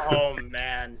 Yeah. Oh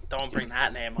man, don't bring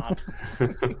that name up.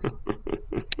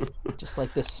 Just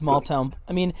like this small town.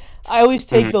 I mean, I always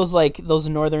take those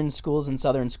northern schools and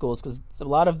southern schools because a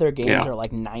lot of their games are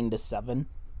like 9-7.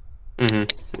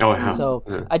 Mm-hmm. Oh yeah. So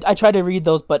I try to read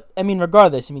those, but I mean,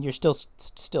 regardless, I mean, you're still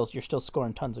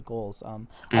scoring tons of goals.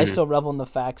 I still revel in the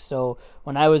fact. So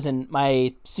when I was in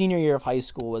my senior year of high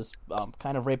school was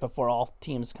kind of right before all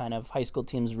teams, kind of high school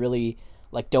teams, really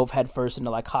like dove headfirst into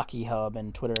like Hockey Hub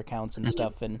and Twitter accounts and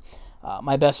stuff. And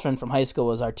my best friend from high school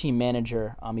was our team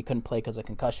manager. He couldn't play because of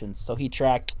concussions, so he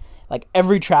tracked like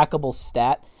every trackable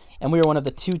stat. And we were one of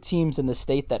the 2 teams in the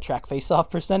state that track face-off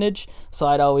percentage. So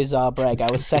I'd always brag.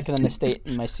 I was second in the state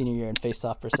in my senior year in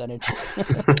face-off percentage.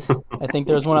 I think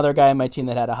there was one other guy on my team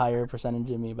that had a higher percentage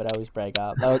than me, but I always brag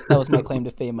out. That was my claim to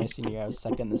fame my senior year. I was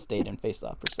second in the state in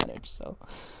face-off percentage. So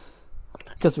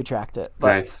because we tracked it.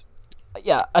 But, nice.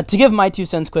 Yeah, to give my 2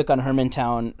 cents quick on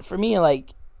Hermantown, for me,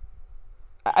 like,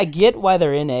 I get why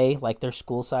they're in A, like their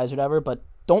school size or whatever, but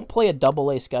don't play a double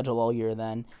A schedule all year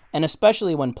then. And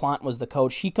especially when Plant was the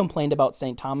coach, he complained about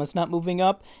St. Thomas not moving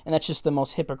up, and that's just the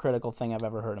most hypocritical thing I've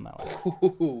ever heard in my life.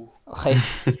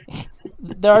 Like,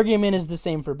 the argument is the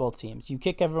same for both teams. You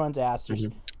kick everyone's ass.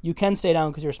 You can stay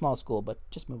down because you're a small school, but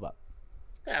just move up.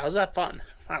 Yeah, how's that fun?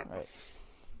 I don't know. Right.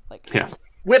 Like, Yeah.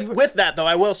 With that though,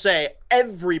 I will say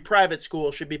every private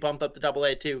school should be bumped up to double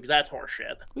A too, because that's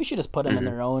horseshit. we should just put them in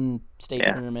their own state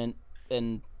tournament,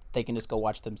 and they can just go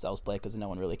watch themselves play because no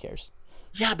one really cares.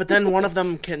 Yeah, but then one of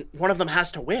them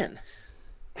has to win.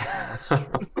 That's true.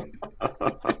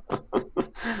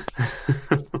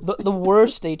 The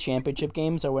worst state championship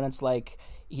games are when it's like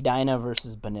Edina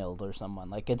versus Benilde or someone.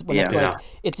 Like it's when it's like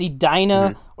it's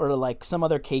Edina or like some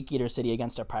other cake eater city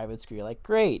against a private school. You're like,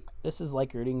 great, this is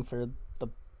like rooting for the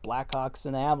Blackhawks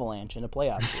and the Avalanche in a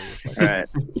playoff series. Like, Right.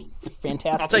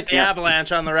 Fantastic. I'll take the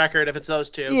Avalanche on the record if it's those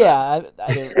 2. Yeah,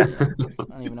 I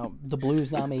don't even know. The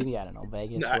Blues now, maybe, I don't know.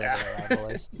 Vegas, whoever their rival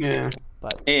is. Yeah.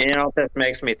 But What this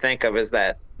makes me think of is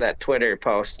that Twitter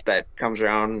post that comes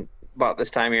around about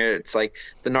this time of year. It's like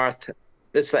the North.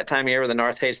 It's that time of year where the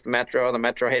North hates the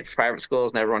Metro hates private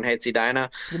schools, and everyone hates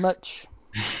Edina. pretty much.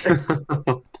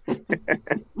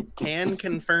 Can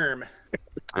confirm.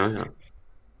 Oh yeah.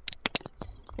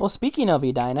 Well, speaking of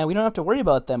Edina, we don't have to worry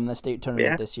about them in the state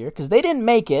tournament this year because they didn't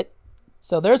make it.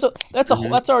 So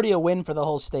that's already a win for the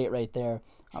whole state right there.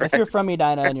 If you're from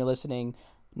Edina and you're listening,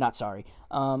 not sorry.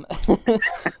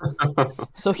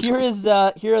 So here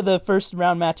are the first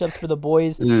round matchups for the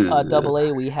boys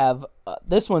AA. We have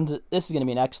this is going to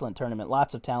be an excellent tournament.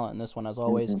 Lots of talent in this one as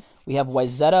always. We have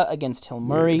Wayzata against Hill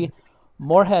Murray,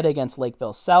 Moorhead against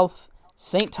Lakeville South,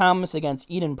 St. Thomas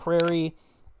against Eden Prairie,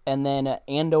 and then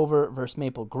Andover versus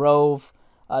Maple Grove.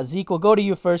 Zeke, we'll go to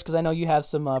you first because I know you have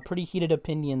some pretty heated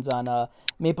opinions on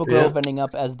Maple Grove ending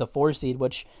up as the 4 seed,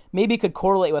 which maybe could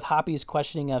correlate with Hoppy's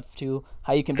questioning of to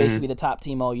how you can basically be the top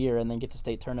team all year and then get to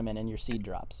state tournament and your seed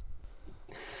drops.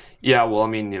 Yeah, well, I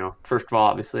mean, first of all,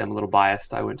 obviously I'm a little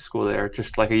biased. I went to school there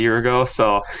just like a year ago,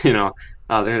 so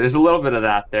there's a little bit of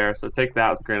that there. So take that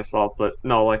with a grain of salt. But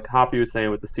no, like Hoppy was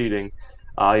saying with the seeding,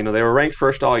 they were ranked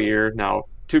first all year. Now,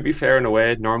 to be fair, in a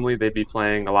way, normally they'd be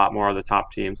playing a lot more of the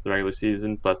top teams the regular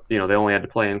season, but they only had to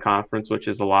play in conference, which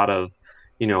is a lot of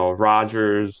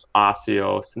Rogers,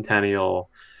 Osseo, Centennial,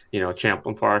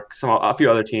 Champlain Park, a few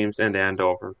other teams, and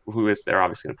Andover, who is there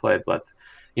obviously going to play. But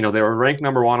they were ranked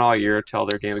number 1 all year till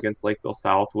their game against Lakeville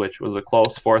South, which was a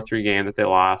close 4-3 game that they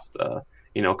lost.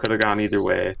 Could have gone either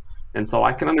way. And so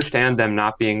I can understand them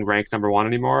not being ranked number 1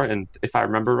 anymore. And if I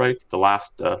remember right, the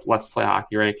last Let's Play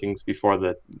Hockey rankings before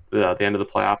the end of the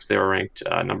playoffs, they were ranked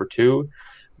number 2.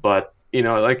 But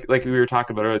like we were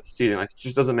talking about earlier at the seeding, like it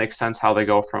just doesn't make sense how they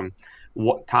go from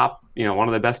top, one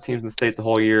of the best teams in the state the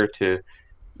whole year to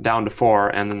down to 4,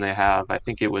 and then they have, I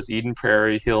think it was Eden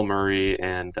Prairie, Hill Murray,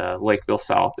 and Lakeville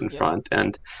South in front.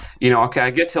 And okay, I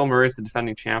get Hill Murray's the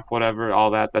defending champ, whatever,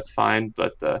 all that's fine,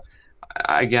 but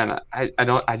again,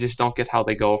 I just don't get how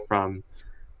they go from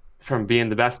being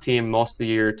the best team most of the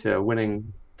year to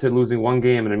losing 1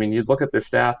 game. And I mean, you look at their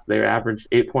stats; they averaged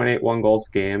 8.81 goals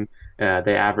a game.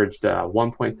 They averaged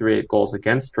 1.38 goals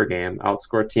against per game.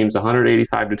 Outscored teams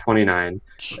 185-29.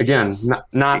 Again,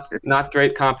 not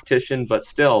great competition, but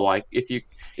still, like if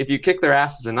you kick their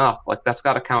asses enough, like that's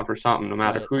got to count for something, no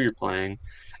matter who you're playing.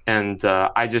 And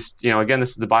I just, again,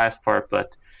 this is the biased part,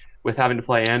 but with having to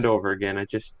play Andover again,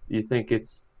 you think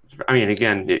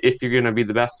again, if you're going to be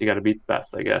the best, you got to beat the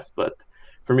best, I guess. But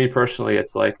for me personally,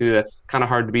 it's like, that's kind of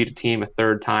hard to beat a team a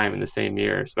third time in the same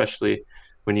year, especially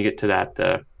when you get to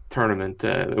that tournament,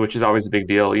 which is always a big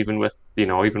deal, even with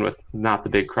not the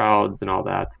big crowds and all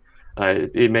that.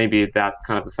 It may be that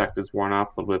kind of effect is worn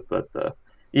off a little bit, but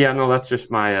that's just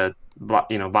my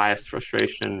biased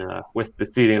frustration with the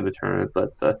seeding of the tournament.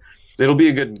 But those will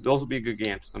be good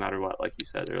games no matter what, like you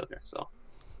said earlier. So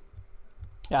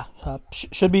yeah,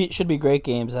 should be great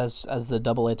games as the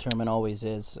AA tournament always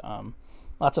is.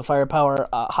 Lots of firepower.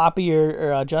 Hoppy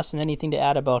or Justin, anything to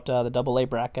add about the AA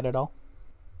bracket at all?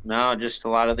 No, just a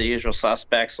lot of the usual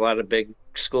suspects, a lot of big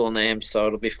school names, so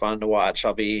it'll be fun to watch.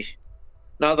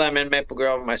 Now that I'm in Maple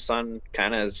Grove, my son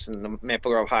kind of is in the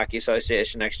Maple Grove Hockey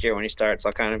Association next year when he starts.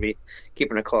 I'll kind of be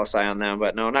keeping a close eye on them.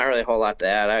 But no, not really a whole lot to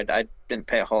add. I didn't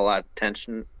pay a whole lot of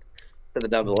attention to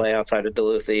the AA outside of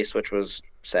Duluth East, which was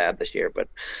sad this year. But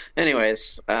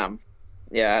anyways,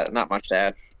 not much to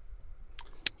add.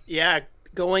 Yeah,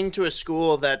 going to a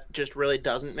school that just really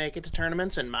doesn't make it to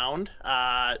tournaments in Mound,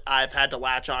 I've had to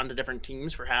latch on to different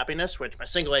teams for happiness, which my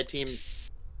single A team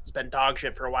has been dog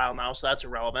shit for a while now, so that's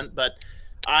irrelevant. But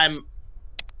I'm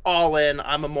all in.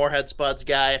 I'm a Moorhead Spuds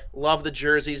guy. Love the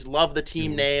jerseys, love the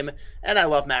team name, and I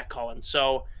love Matt Cullen.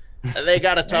 So they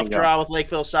got a tough draw with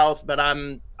Lakeville South, but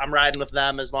I'm riding with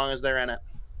them as long as they're in it.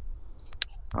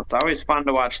 Well, it's always fun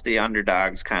to watch the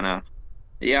underdogs kind of.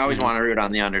 You always want to root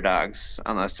on the underdogs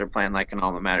unless they're playing like an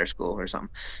alma mater school or something.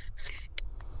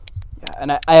 Yeah,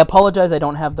 and I apologize I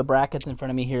don't have the brackets in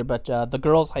front of me here, but the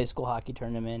girls' high school hockey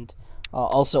tournament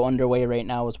also underway right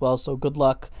now as well. So good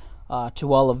luck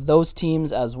to all of those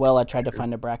teams as well. I tried to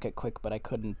find a bracket quick, but I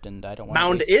couldn't, and I don't want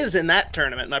Mound is in that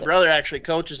tournament. My brother actually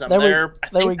coaches them. I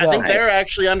think they're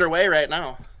actually underway right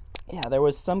now. Yeah, there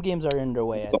was some games are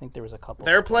underway. I think there was a couple.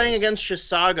 They're playing against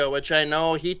Chisago, which I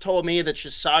know he told me that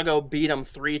Chisago beat them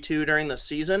 3-2 during the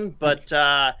season, but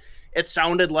it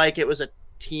sounded like it was a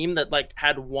team that like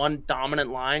had one dominant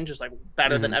line, just like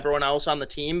better than everyone else on the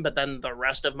team, but then the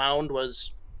rest of Mound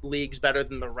was leagues better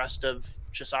than the rest of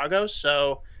Chisago,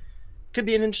 so could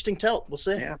be an interesting tilt. We'll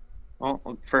see. Yeah.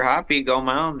 Well, for Hoppy, go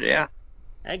Mound, yeah.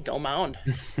 Hey, go Mound.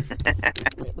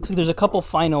 Looks like there's a couple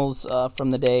finals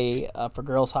from the day for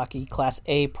girls hockey. Class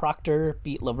A, Proctor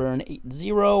beat Laverne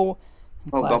 8-0.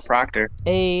 Go Proctor.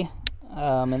 A,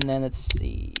 and then let's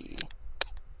see.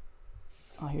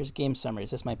 Oh, here's game summaries.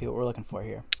 This might be what we're looking for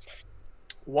here.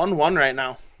 1-1 right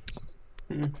now.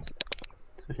 Where's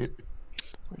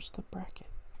the bracket?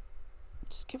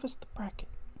 Just give us the bracket.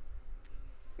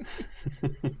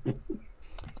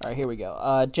 All right, here we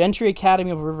go. Gentry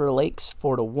Academy of River Lakes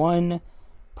 4-1.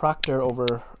 Proctor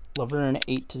over Laverne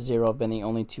 8-0 have been the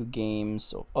only two games.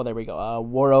 So, there we go.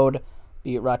 Warroad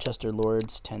beat Rochester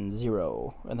Lords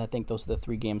 10-0. And I think those are the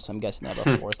three games, so I'm guessing they have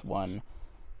a fourth one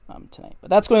tonight. But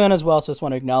that's going on as well, so I just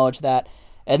want to acknowledge that.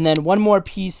 And then one more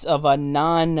piece of a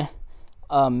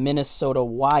non-Minnesota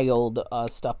Wild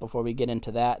stuff before we get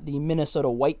into that. The Minnesota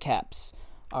Whitecaps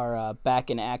are back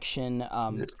in action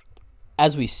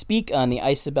as we speak on the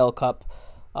Isabel Cup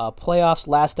playoffs.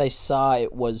 Last I saw,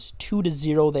 it was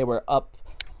 2-0. They were up.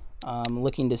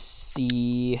 Looking to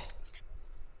see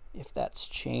if that's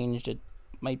changed. It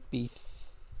might be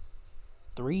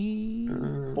 3,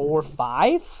 4,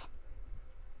 5.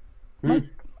 I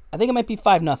think it might be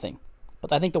 5-0.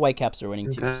 But I think the Whitecaps are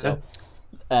winning too. So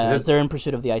they're in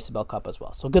pursuit of the Isabel Cup as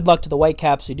well. So good luck to the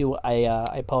Whitecaps. I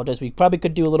apologize. We probably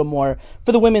could do a little more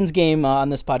for the women's game on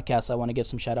this podcast. I want to give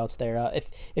some shout outs there.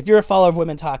 If you're a follower of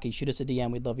women's hockey, shoot us a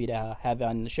DM. We'd love you to have you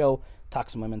on the show.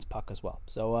 Talk some women's puck as well.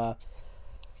 So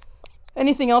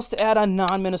anything else to add on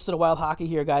non-Minnesota Wild hockey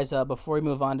here, guys, before we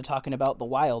move on to talking about the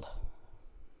Wild?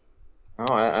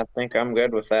 Oh, I think I'm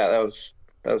good with that.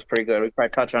 That was pretty good. We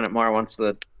probably touch on it more once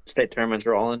the state tournament's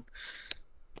rolling.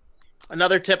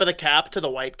 Another tip of the cap to the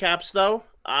Whitecaps, though.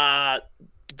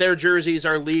 Their jerseys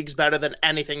are leagues better than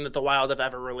anything that the Wild have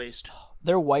ever released.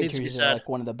 Their white jerseys are like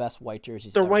one of the best white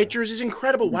jerseys. Their white jerseys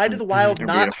incredible. Why do the Wild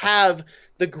not have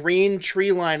the green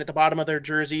tree line at the bottom of their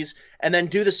jerseys and then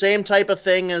do the same type of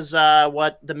thing as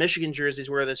what the Michigan jerseys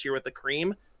were this year with the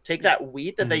cream? Take that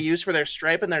wheat that they use for their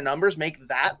stripe and their numbers, make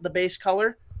that the base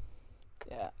color.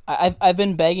 Yeah, I've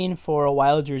been begging for a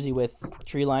Wild jersey with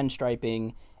tree line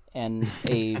striping and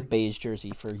a beige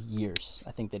jersey for years.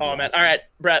 I think they. Oh man! All right,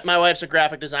 Brett. My wife's a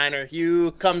graphic designer.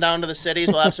 You come down to the cities.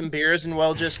 We'll have some beers and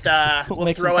we'll just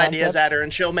we'll throw ideas at her,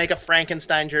 and she'll make a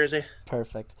Frankenstein jersey.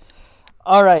 Perfect.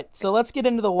 All right, so let's get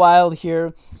into the Wild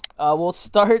here. We'll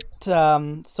start.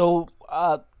 The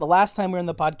last time we were in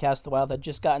the podcast, the Wild had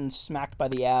just gotten smacked by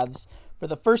the Avs for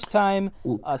the first time.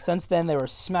 Since then, they were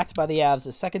smacked by the Avs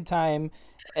a second time.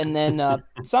 And then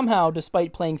somehow,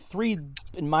 despite playing 3,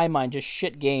 in my mind, just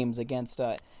shit games against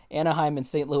Anaheim and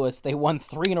St. Louis, they won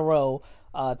 3 in a row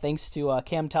thanks to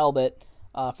Cam Talbot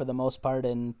for the most part,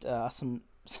 and some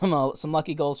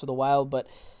lucky goals for the Wild. But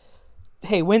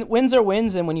hey, wins are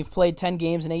wins, and when you've played 10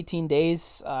 games in 18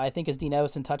 days, I think as Dean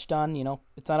Evison touched on,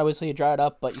 it's not always so you draw it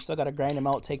up, but you still got to grind them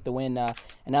out, take the win, and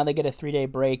now they get a 3-day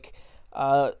break.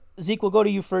 Zeke, we'll go to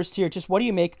you first here. Just what do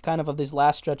you make kind of this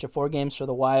last stretch of 4 games for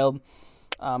the Wild?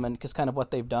 And because kind of what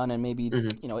they've done, and maybe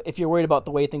if you're worried about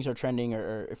the way things are trending,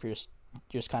 or if you're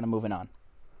just kind of moving on.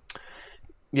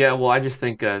 Yeah, well, I just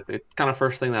think the kind of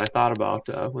first thing that I thought about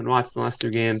when watching the last 2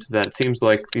 games, that it seems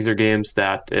like these are games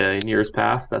that in years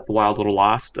past that the Wild would have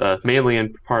lost, mainly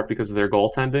in part because of their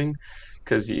goaltending.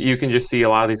 Because you can just see a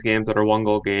lot of these games that are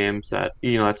 1-goal games. That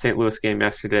that St. Louis game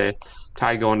yesterday,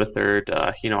 tie going to third.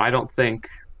 I don't think.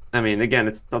 I mean, again,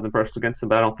 it's nothing personal against them,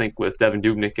 but I don't think with Devin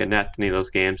Dubnyk in net any of those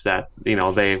games that,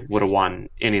 they would have won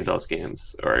any of those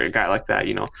games, or a guy like that.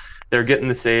 They're getting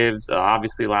the saves.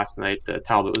 Obviously, last night,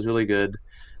 Talbot was really good,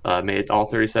 made all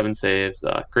 37 saves.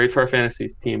 Great for our fantasy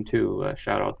team, too.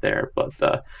 Shout out there.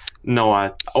 But,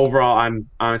 no, overall, I'm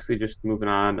honestly just moving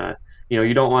on.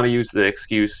 You don't want to use the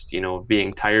excuse,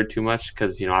 being tired too much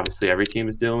because, obviously every team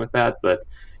is dealing with that. But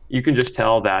you can just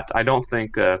tell that I don't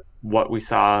think what we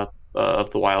saw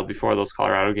of the Wild before those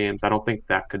Colorado games, I don't think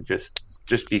that could just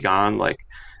be gone. Like,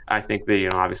 I think they,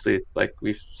 obviously, like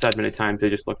we've said many times, they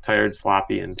just look tired,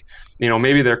 sloppy, and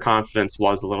maybe their confidence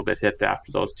was a little bit hit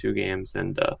after those 2 games,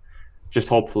 and just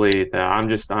hopefully, I'm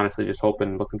just honestly just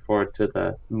hoping, looking forward to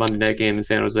the Monday night game in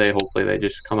San Jose. Hopefully, they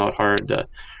just come out hard,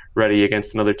 ready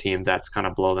against another team that's kind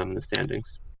of below them in the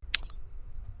standings.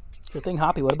 Good thing,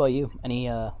 Hoppy. What about you? Any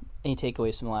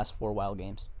takeaways from the last 4 Wild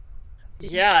games?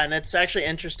 Yeah, and it's actually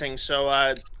interesting. So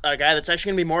a guy that's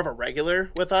actually going to be more of a regular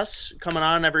with us, coming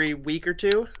on every week or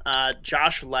 2,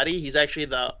 Josh Letty. He's actually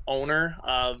the owner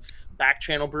of Back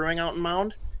Channel Brewing out in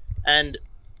Mound. And,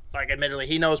 admittedly,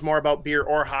 he knows more about beer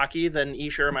or hockey than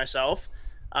Isha or myself.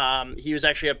 He was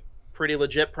actually a pretty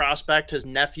legit prospect. His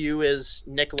nephew is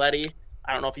Nick Letty.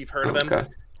 I don't know if you've heard of him.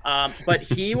 But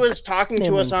he was talking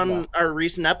to us on our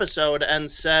recent episode and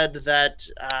said that,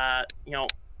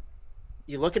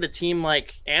 you look at a team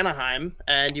like Anaheim,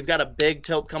 and you've got a big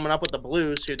tilt coming up with the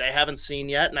Blues, who they haven't seen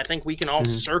yet. And I think we can all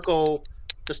circle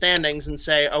the standings and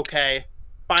say, okay,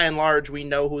 by and large, we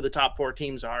know who the top 4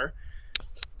 teams are.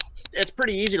 It's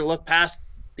pretty easy to look past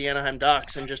the Anaheim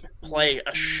Ducks and just play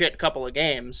a shit couple of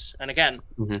games. And again,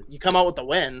 you come out with the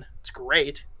win. It's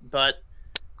great. But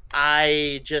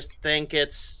I just think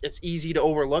it's easy to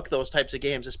overlook those types of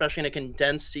games, especially in a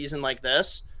condensed season like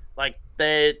this. Like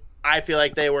I feel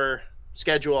like they were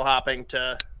schedule hopping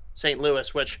to St.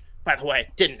 Louis, which, by the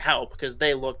way, didn't help because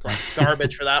they looked like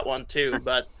garbage for that one too.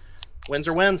 But wins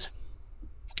are wins.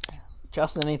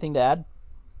 Justin, anything to add?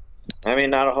 I mean,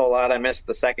 not a whole lot. I missed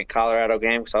the second Colorado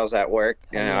game because I was at work.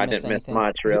 I didn't miss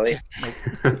much, really.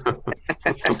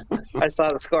 I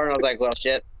saw the score and I was like, well,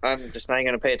 shit, I'm just not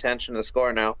going to pay attention to the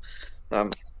score now.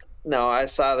 No, I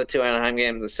saw the 2 Anaheim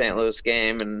games, the St. Louis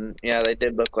game, and, yeah, they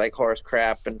did look like horse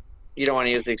crap. And you don't want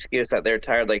to use the excuse that they're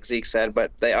tired, like Zeke said,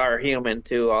 but they are human,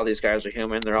 too. All these guys are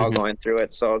human. They're all going through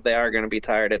it, so they are going to be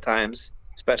tired at times,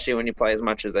 especially when you play as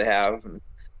much as they have. And,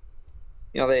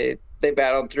 they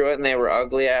battled through it, and they were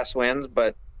ugly-ass wins,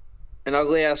 but an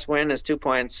ugly-ass win is 2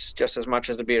 points just as much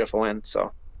as a beautiful win.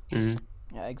 So,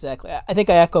 Yeah, exactly. I think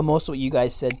I echo most of what you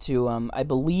guys said, too. I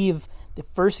believe the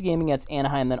first game against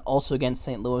Anaheim, then also against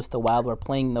St. Louis, the Wild were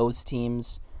playing those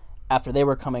teams after they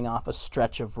were coming off a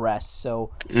stretch of rest.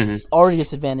 So already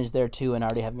disadvantaged there, too, and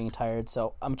already having been tired.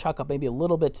 So I'm chalk up maybe a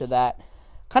little bit to that.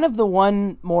 Kind of the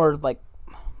one more,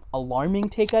 alarming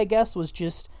take, I guess, was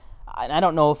just – and I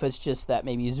don't know if it's just that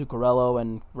maybe Zuccarello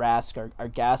and Rask are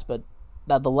gas, but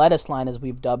the lettuce line, as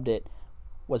we've dubbed it,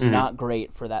 was not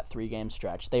great for that 3-game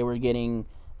stretch. They were getting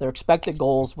their expected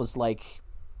goals was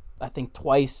I think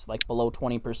twice below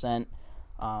 20%.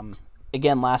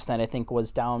 Again, last night I think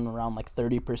was down around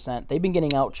 30%. They've been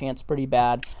getting outchanced pretty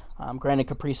bad. Granted,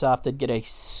 Kaprizov did get a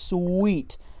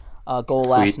sweet goal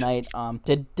last night.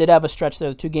 Did have a stretch there.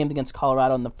 The 2 games against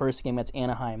Colorado and the first game against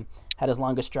Anaheim had his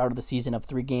longest drought of the season of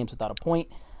 3 games without a point.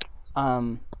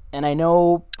 And I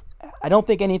don't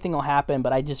think anything will happen,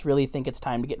 but I just really think it's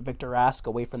time to get Victor Rask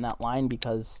away from that line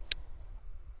because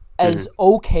as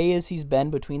okay as he's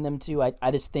been between them two,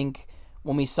 I just think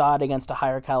when we saw it against a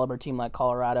higher caliber team like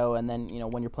Colorado and then,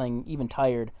 when you're playing even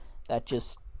tired, that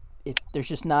just if there's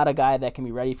just not a guy that can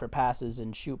be ready for passes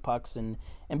and shoot pucks and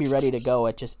be ready to go,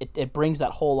 it brings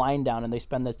that whole line down and they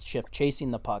spend the shift chasing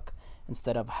the puck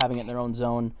instead of having it in their own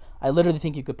zone. I literally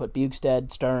think you could put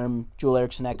Bjugstad, Sturm, Joel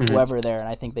Eriksson, whoever there, and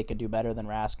I think they could do better than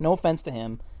Rask. No offense to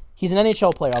him. He's an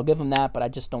NHL player. I'll give him that, but I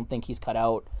just don't think he's cut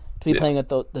out to be playing with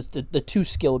the 2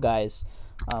 skill guys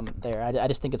there. I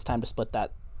just think it's time to split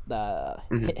that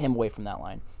him away from that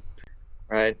line.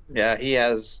 Right. Yeah, he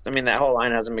has. I mean, that whole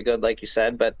line hasn't been good, like you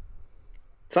said, but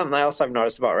something else I've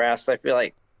noticed about Rask, I feel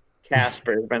like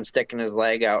Casper's been sticking his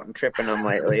leg out and tripping him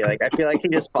lately. I feel like he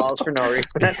just falls for no reason.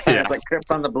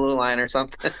 Trips on the blue line or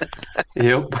something.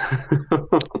 Yep.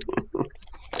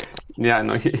 Yeah,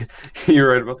 no,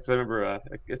 you're right about this. I remember,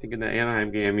 I think in the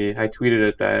Anaheim game, I tweeted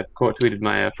it. I quote tweeted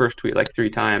my first tweet 3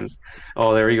 times.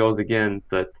 Oh, there he goes again.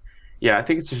 But yeah, I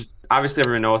think it's just obviously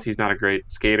everyone knows he's not a great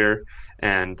skater,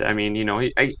 and I mean, he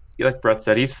like Brett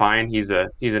said, he's fine. He's a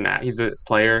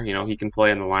player. He can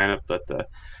play in the lineup, but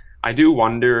I do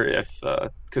wonder if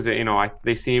because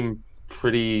they seem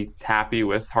pretty happy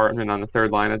with Hartman on the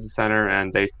third line as a center,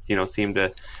 and they seem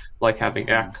to like having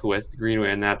Ek with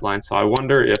Greenway in that line. So I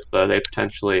wonder if they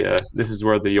potentially this is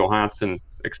where the Johansson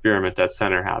experiment at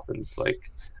center happens.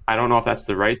 I don't know if that's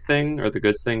the right thing or the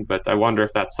good thing, but I wonder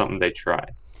if that's something they try.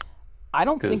 I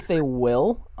don't think they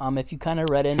will. If you kind of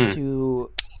read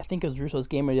into, I think it was Russo's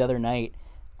gamer the other night,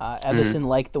 Evason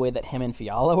liked the way that him and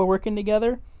Fiala were working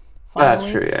together. Finally.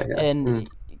 That's true, yeah. And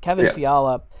Kevin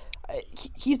Fiala,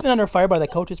 he's been under fire by the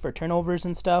coaches for turnovers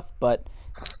and stuff, but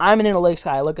I'm an analytics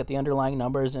guy. I look at the underlying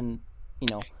numbers and,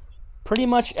 pretty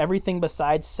much everything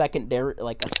besides secondary,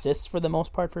 assists for the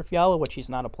most part for Fiala, which he's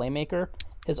not a playmaker.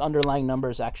 His underlying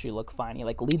numbers actually look fine. He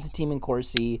leads the team in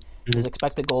Corsi. His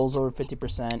expected goals over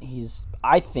 50%. He's,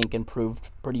 I think, improved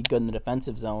pretty good in the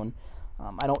defensive zone.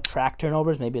 I don't track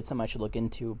turnovers. Maybe it's something I should look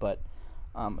into, but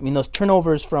those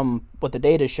turnovers from what the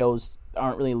data shows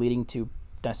aren't really leading to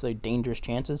necessarily dangerous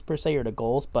chances per se or to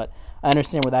goals, but I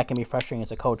understand where that can be frustrating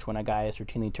as a coach when a guy is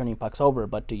routinely turning pucks over.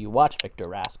 But do you watch Victor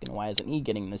Rask, and why isn't he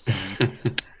getting the same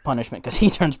punishment? Because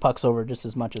he turns pucks over just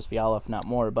as much as Fiala, if not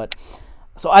more. But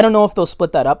so I don't know if they'll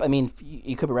split that up.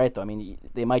 You could be right, though.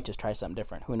 They might just try something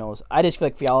different. Who knows? I just feel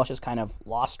like Fiala's just kind of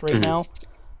lost right now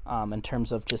in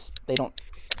terms of just they don't.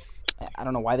 I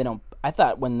don't know why they don't. I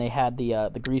thought when they had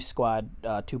the Grease Squad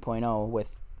 2.0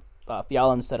 with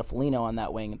Fiala instead of Foligno on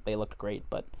that wing, they looked great.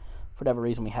 But for whatever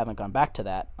reason, we haven't gone back to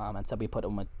that. Instead, we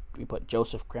put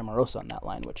Joseph Grammarosa on that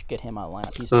line, which get him out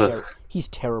of the lineup. He's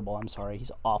terrible. I'm sorry,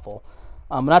 he's awful.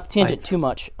 Not to tangent too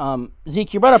much.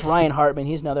 Zeke, you brought up Ryan Hartman.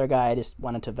 He's another guy I just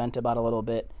wanted to vent about a little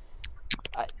bit.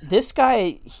 This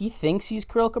guy, he thinks he's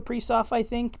Kirill Kaprizov, I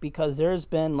think, because there's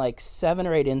been 7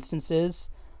 or 8 instances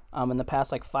in the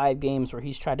past like 5 games where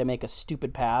he's tried to make a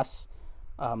stupid pass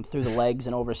through the legs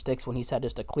and over sticks when he's had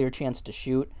just a clear chance to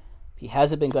shoot. He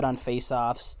hasn't been good on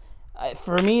face-offs.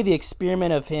 For me, the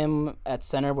experiment of him at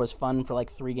center was fun for like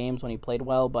 3 games when he played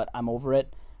well, but I'm over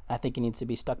it. I think he needs to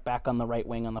be stuck back on the right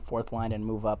wing on the 4th line and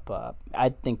move up. I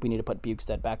think we need to put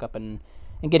Bukestad back up and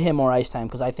get him more ice time,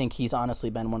 because I think he's honestly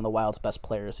been one of the Wild's best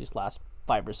players these last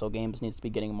 5 or so games. Needs to be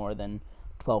getting more than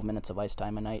 12 minutes of ice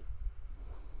time a night.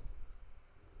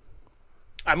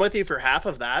 I'm with you for half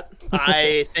of that.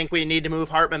 I think we need to move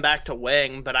Hartman back to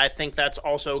wing, but I think that's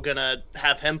also going to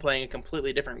have him playing a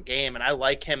completely different game, and I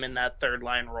like him in that 3rd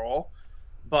line role.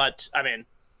 But, I mean,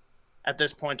 at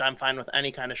this point, I'm fine with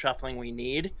any kind of shuffling we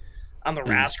need. On the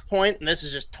Rask point, and this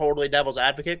is just totally devil's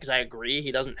advocate because I agree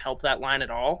he doesn't help that line at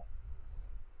all.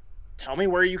 Tell me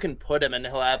where you can put him and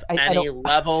he'll have any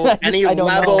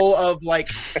level of like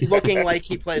looking like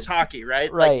he plays hockey,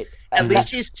 right? Right. Like, at least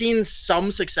he's seen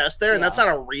some success there, and that's not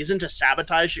a reason to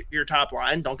sabotage your top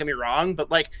line. Don't get me wrong,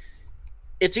 but like,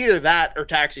 it's either that or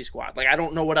taxi squad. Like, I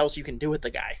don't know what else you can do with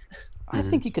the guy. I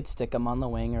think you could stick him on the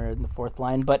wing or in the 4th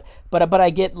line, but I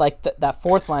get like that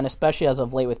 4th line, especially as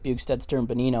of late with Bukestad, Stern,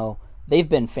 Bonino. They've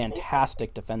been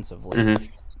fantastic defensively. I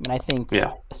mean, I think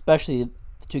especially the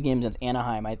 2 games against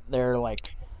Anaheim,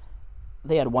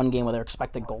 they had 1 game where their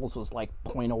expected goals was like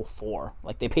 .04.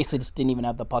 Like, they basically just didn't even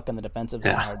have the puck in the defensive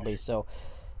zone hardly. So,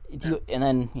 and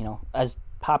then, as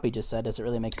Poppy just said, does it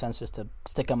really make sense just to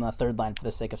stick him on the 3rd line for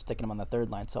the sake of sticking him on the 3rd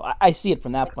line? So I see it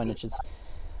from that point. It's just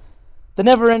the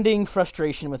never-ending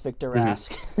frustration with Victor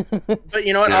Rask. But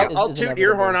you know what? I'll toot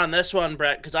your horn on this one,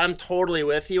 Brett, because I'm totally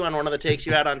with you on one of the takes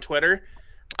you had on Twitter.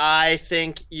 I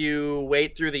think you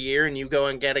wait through the year and you go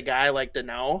and get a guy like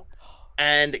Danault.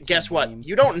 And guess what?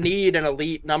 You don't need an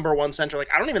elite number 1 center. Like,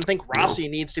 I don't even think Rossi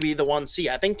needs to be the 1C.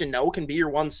 I think Danault can be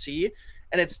your 1C.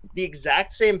 And it's the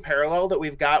exact same parallel that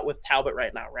we've got with Talbot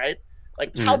right now, right?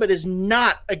 Like, Talbot is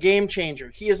not a game changer.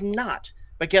 He is not.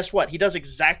 But guess what? He does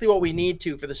exactly what we need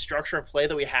to for the structure of play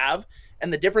that we have.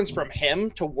 And the difference from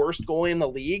him to worst goalie in the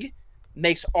league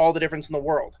makes all the difference in the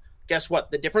world. Guess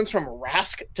what? The difference from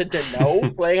Rask to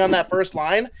Danault playing on that 1st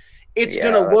line, it's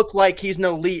going to look like he's an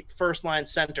elite 1st line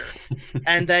center.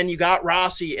 And then you got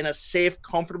Rossi in a safe,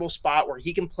 comfortable spot where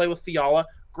he can play with Fiala.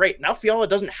 Great. Now Fiala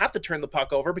doesn't have to turn the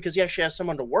puck over because he actually has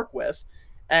someone to work with.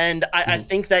 And I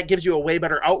think that gives you a way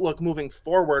better outlook moving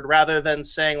forward rather than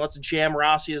saying, let's jam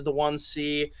Rossi as the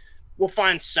 1C. We'll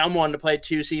find someone to play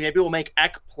 2C. Maybe we'll make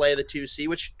Ek play the 2C,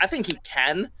 which I think he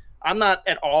can. I'm not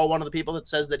at all one of the people that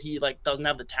says that he doesn't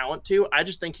have the talent to. I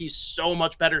just think he's so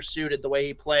much better suited the way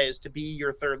he plays to be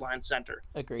your 3rd line center.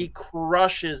 Agreed. He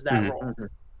crushes that role.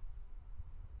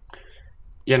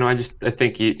 I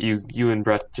think you and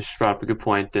Brett just brought up a good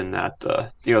point in that,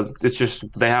 it's just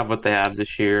they have what they have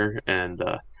this year. And,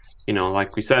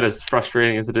 like we said, as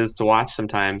frustrating as it is to watch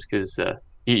sometimes, because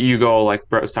you go, like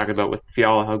Brett was talking about with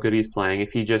Fiala, how good he's playing.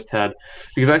 If he just had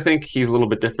 – because I think he's a little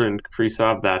bit different in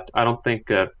Kaprizov, that I don't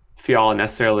think Fiala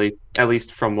necessarily, at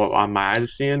least from what on my eyes are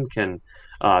seeing, can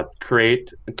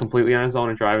create completely on his own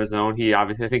and drive his own.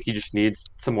 I think he just needs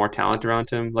some more talent around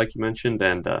him, like you mentioned.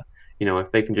 And,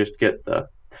 if they can just get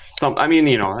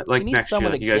like next year,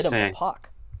 like you guys saying,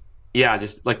 yeah,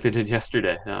 just like they did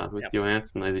yesterday with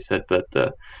Johansson, as you said. But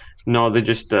no, they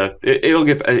just it'll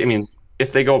give. I mean,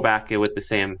 if they go back with the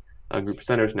same group of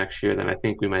centers next year, then I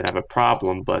think we might have a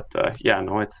problem. But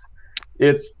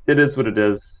it is what it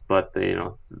is. But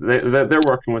they're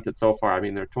working with it so far. I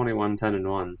mean, they're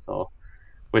 21-10-1, so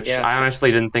which I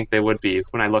honestly didn't think they would be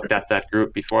when I looked at that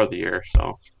group before the year.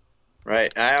 So.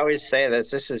 Right. I always say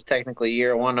this is technically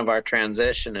year 1 of our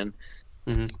transition.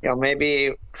 And,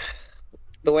 maybe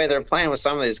the way they're playing with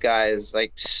some of these guys,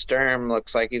 like Sturm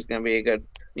looks like he's going to be a good,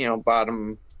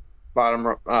 bottom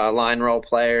line role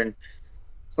player. And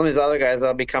some of these other guys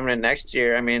that'll be coming in next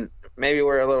year. I mean, maybe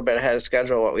we're a little bit ahead of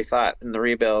schedule what we thought in the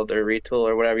rebuild or retool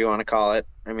or whatever you want to call it.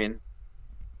 I mean,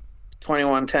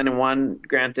 21-10-1,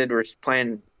 granted, we're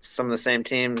playing some of the same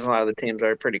teams. A lot of the teams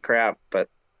are pretty crap, but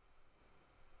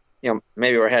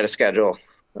maybe we're ahead of schedule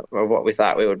of what we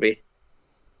thought we would be.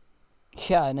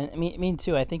 Yeah, and I mean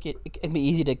too. I think it can be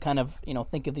easy to kind of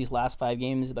think of these last 5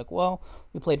 games like, well,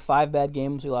 we played 5 bad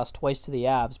games, we lost twice to the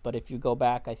Avs. But if you go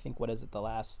back, I think the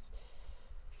last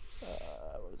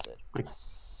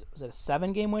was it a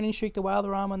 7-game winning streak the Wild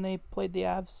were on when they played the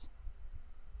Avs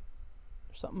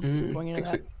or something going into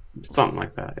that? Something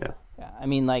like that, yeah. Yeah, I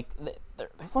mean, like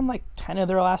they've won like 10 of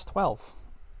their last 12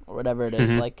 or whatever it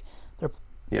is. Like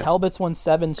Talbot's won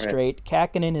 7 straight.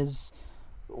 Kakkonen has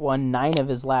won 9 of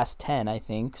his last 10, I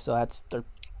think. So that's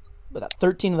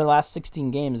 13 of their last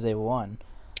 16 games they've won.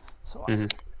 So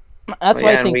that's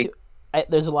why I think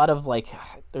there's a lot of like,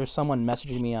 there's someone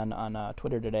messaging me on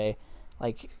Twitter today,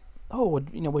 like, oh,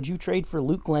 would you trade for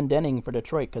Luke Glendening for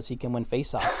Detroit because he can win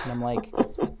faceoffs? And I'm like,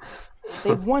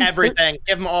 they've won everything.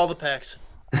 Give him all the picks.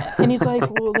 And he's like,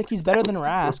 well, like he's better than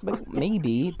Rask. Like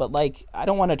maybe, but like I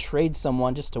don't want to trade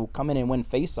someone just to come in and win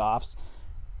faceoffs.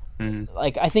 Mm-hmm.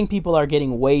 Like I think people are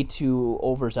getting way too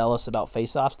overzealous about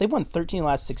faceoffs. They've won 13 of the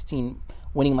last 16,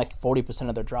 winning like 40%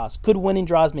 of their draws. Could winning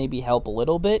draws maybe help a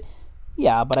little bit?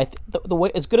 Yeah, but the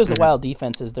way, as good as the Wild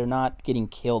defense is, they're not getting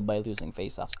killed by losing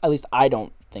faceoffs. At least I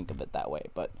don't think of it that way.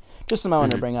 But just something I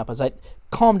wanted to bring up is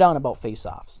calm down about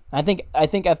faceoffs. I think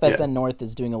FSN North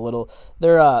is doing a little.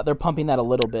 They're pumping that a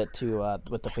little bit to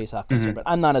with the faceoff concern, but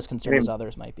I'm not as concerned as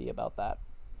others might be about that.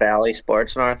 Valley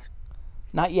Sports North.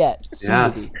 Not yet.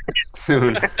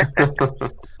 Soon.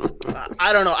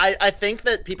 I don't know. I think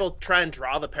that people try and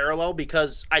draw the parallel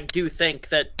because I do think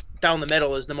that down the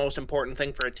middle is the most important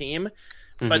thing for a team,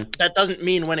 but that doesn't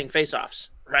mean winning faceoffs,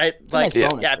 right? It's like, a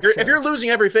nice bonus, if you're losing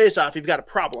every faceoff, you've got a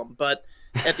problem. But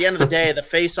at the end of the day, the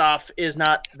faceoff is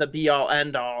not the be all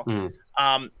end all.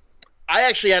 I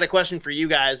actually had a question for you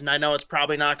guys, and I know it's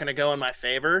probably not going to go in my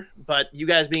favor, but you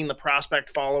guys being the prospect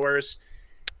followers,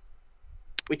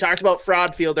 we talked about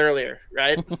fraud field earlier,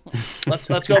 right? Let's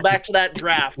go back to that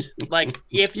draft. Like,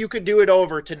 if you could do it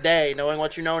over today, knowing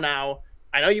what you know now,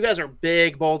 I know you guys are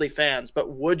big Boldy fans, but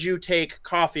would you take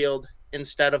Caulfield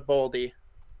instead of Boldy?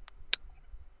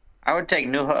 I would take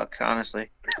Newhook, honestly.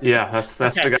 Yeah, that's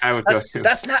okay. The guy I would go to.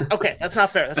 That's not okay. That's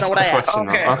not fair. That's not what I asked.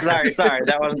 Okay, sorry,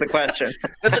 that wasn't the question.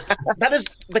 That is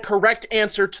the correct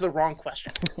answer to the wrong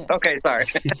question. Okay, sorry.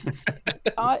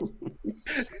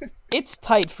 It's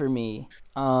tight for me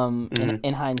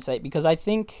in hindsight because I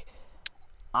think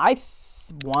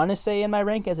want to say in my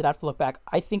rank, as I'd have to look back,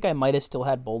 I think I might have still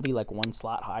had Boldy like one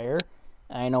slot higher.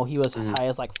 And I know he was as high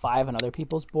as like 5 on other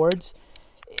people's boards.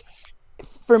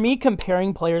 For me,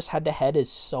 comparing players head to head is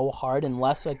so hard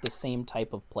unless like the same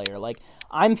type of player. Like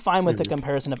I'm fine with the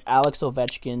comparison of Alex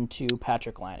Ovechkin to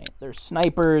Patrick Laine. They're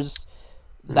snipers.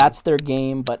 That's their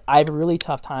game. But I have a really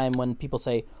tough time when people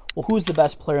say, well, who's the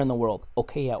best player in the world?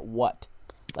 Okay, at what?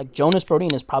 Like Jonas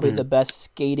Brodin is probably the best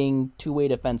skating two-way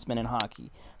defenseman in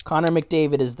hockey. Connor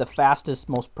McDavid is the fastest,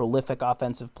 most prolific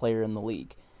offensive player in the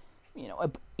league. You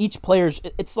know, each player's.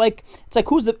 It's like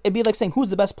it'd be like saying who's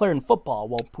the best player in football.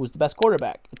 Well, who's the best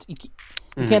quarterback?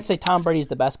 You can't say Tom Brady's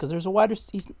the best because there's a wider.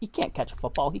 He can't catch a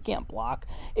football. He can't block.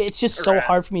 It's just so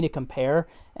hard for me to compare.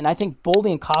 And I think Boldy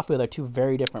and Caulfield are two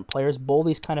very different players.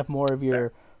 Boldy's kind of more of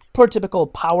your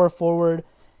prototypical power forward,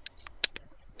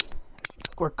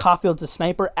 where Caulfield's a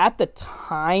sniper. At the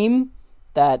time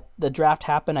that the draft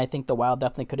happened, I think the Wild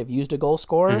definitely could have used a goal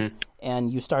scorer,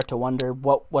 and you start to wonder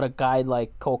what a guy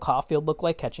like Cole Caulfield looked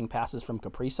like catching passes from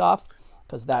Kaprizov,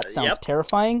 because that sounds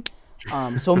terrifying.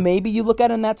 So maybe you look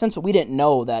at it in that sense, but we didn't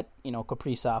know that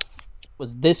Kaprizov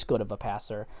was this good of a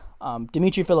passer.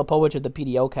 Dmitry Filipovich of the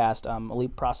PDO Cast,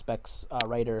 Elite Prospects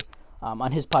writer,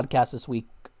 on his podcast this week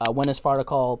went as far to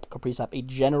call Kaprizov a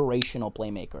generational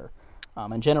playmaker.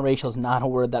 And generational is not a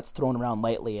word that's thrown around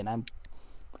lightly, and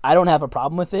I don't have a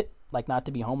problem with it. Like, not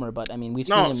to be Homer, but I mean, we've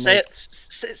seen him. Say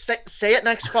it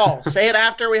next fall. Say it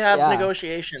after we have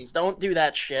negotiations. Don't do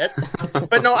that shit.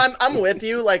 But no, I'm with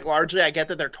you. Like, largely, I get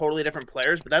that they're totally different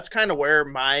players, but that's kind of where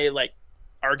my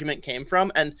argument came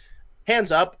from. And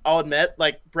hands up, I'll admit,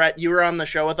 like Brett, you were on the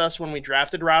show with us when we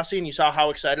drafted Rossi, and you saw how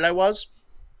excited I was.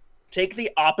 Take the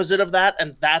opposite of that,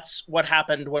 and that's what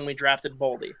happened when we drafted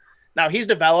Boldy. Now he's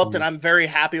developed, and I'm very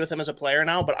happy with him as a player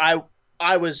now. But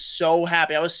I was so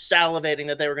happy. I was salivating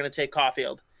that they were going to take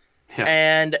Caulfield. Yeah.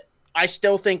 And I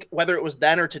still think, whether it was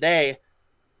then or today,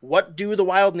 what do the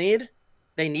Wild need?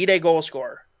 They need a goal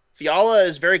scorer. Fiala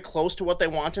is very close to what they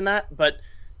want in that, but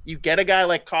you get a guy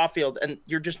like Caulfield, and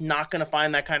you're just not going to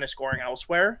find that kind of scoring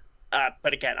elsewhere.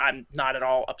 But again, I'm not at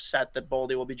all upset that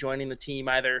Boldy will be joining the team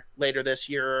either later this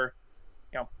year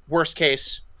or, worst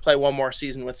case, play one more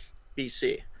season with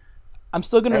BC. I'm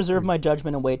still going to reserve my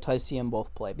judgment and wait till I see them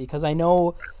both play, because I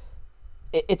know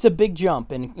it's a big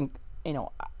jump. And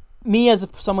me as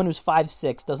someone who's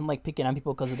 5'6" doesn't like picking on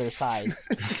people because of their size.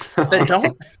 They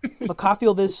don't. But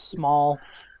Caulfield is small,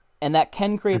 and that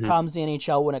can create problems in the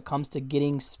NHL when it comes to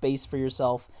getting space for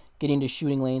yourself, getting to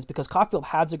shooting lanes, because Caulfield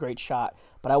has a great shot,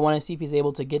 but I want to see if he's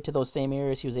able to get to those same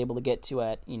areas he was able to get to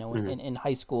at in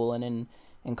high school and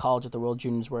in college at the World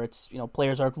Juniors, where it's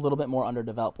players are a little bit more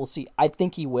underdeveloped. We'll see. I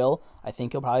think he will. I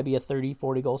think he'll probably be a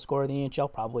 30-40 goal scorer in the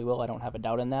NHL. Probably will. I don't have a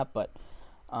doubt in that. But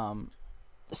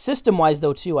system-wise,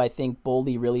 though, too, I think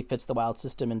Boldy really fits the Wild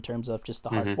system in terms of just the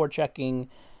hard forechecking,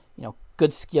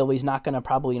 good skill. He's not going to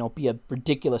probably, be a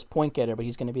ridiculous point getter, but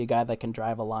he's going to be a guy that can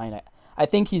drive a line. I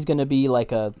think he's going to be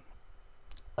like a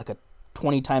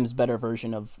 20 times better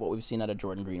version of what we've seen out of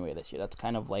Jordan Greenway this year. That's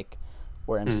kind of like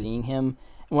where I'm seeing him.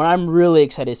 And what I'm really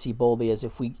excited to see Boldy is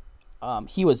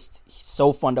he was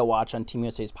so fun to watch on Team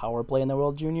USA's power play in the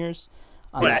World Juniors.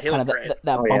 That kind of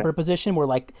that bumper position where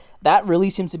that really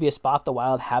seems to be a spot the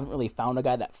Wild haven't really found a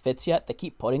guy that fits yet. They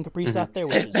keep putting Caprice out there.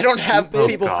 Which they don't have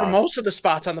people for most of the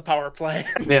spots on the power play.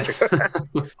 Yeah.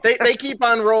 they keep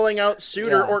on rolling out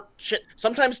Suter or shit.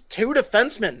 Sometimes 2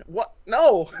 defensemen. What?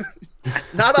 No,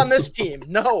 not on this team.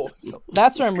 No. So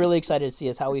that's what I'm really excited to see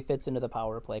is how he fits into the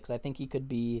power play because I think he could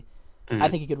be. I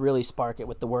think he could really spark it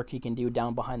with the work he can do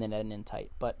down behind the net and in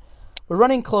tight. But we're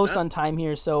running close on time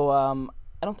here, so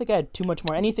I don't think I had too much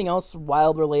more. Anything else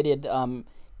Wild related?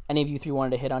 Any of you three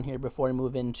wanted to hit on here before we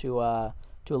move into a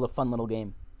fun little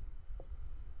game?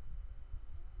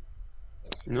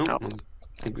 No,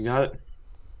 I think we got it.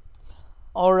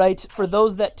 All right. For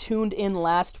those that tuned in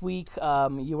last week,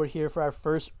 you were here for our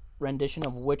first rendition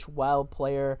of Which Wild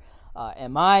Player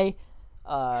Am I?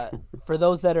 For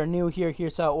those that are new here,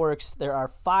 here's how it works. There are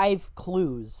 5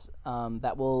 clues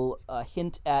that will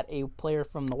hint at a player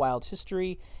from the Wild's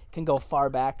history. It can go far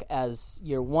back as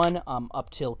year 1 up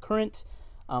till current.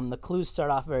 The clues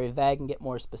start off very vague and get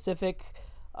more specific.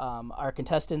 Our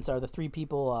contestants are the 3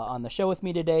 people on the show with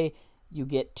me today. You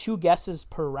get 2 guesses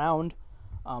per round,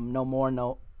 no more,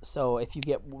 no. So if you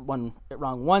get one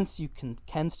wrong once, you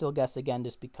can still guess again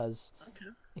just because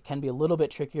it can be a little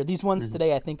bit trickier. These ones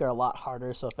today I think are a lot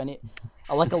harder, so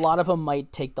a lot of them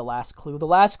might take the last clue. The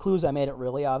last clues I made it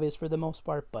really obvious for the most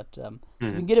part, but if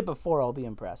you can get it before, I'll be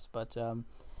impressed. But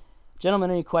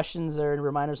gentlemen, any questions or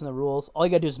reminders on the rules? All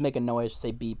you gotta do is make a noise,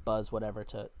 say beep, buzz, whatever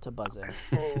to buzz in.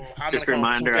 Just a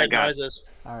reminder, I got noises.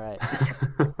 All right.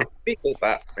 Beep, beep,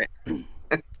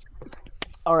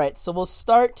 All right, so we'll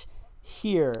start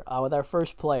here with our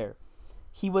first player.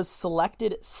 He was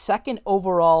selected 2nd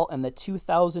overall in the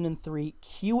 2003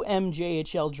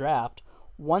 QMJHL draft,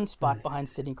 1 spot behind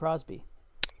Sidney Crosby.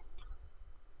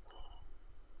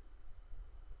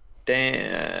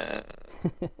 Damn.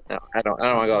 No, I don't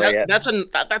want to go there yet.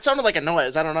 That sounded like a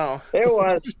noise. I don't know. It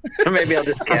was. Maybe I'll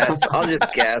just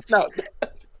guess. No.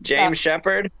 James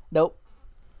Shepard? Nope.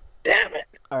 Damn it.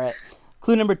 All right.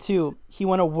 Clue number 2. He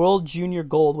won a World Junior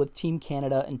Gold with Team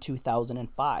Canada in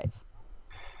 2005.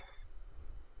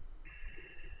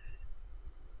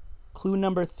 Clue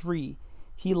number 3.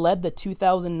 He led the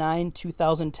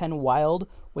 2009-2010 Wild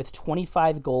with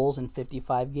 25 goals in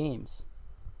 55 games.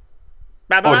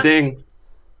 Oh, ding.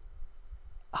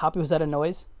 Hoppy, was that a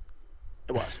noise?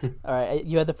 It was. All right,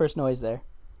 you had the first noise there.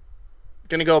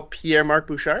 Gonna go Pierre-Marc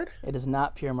Bouchard? It is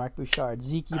not Pierre-Marc Bouchard.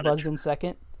 Zeke, you buzzed in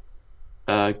second.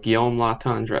 Guillaume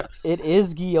Latendresse. It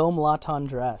is Guillaume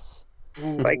Latendresse.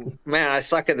 Like, man, I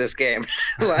suck at this game.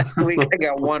 Last week I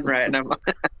got 1 right, and I'm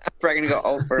probably going to go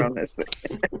over on this week.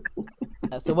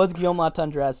 So it was Guillaume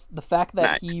Latendresse. The fact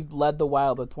that he led the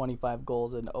Wild with 25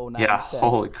 goals in 2009. Yeah,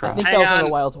 holy crap. I think that was one of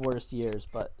the Wild's worst years.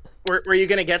 But Were you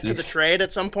going to get to the trade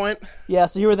at some point? Yeah,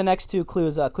 so here were the next 2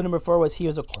 clues. Clue number 4 was he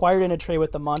was acquired in a trade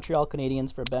with the Montreal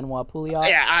Canadiens for Benoit Pouliot.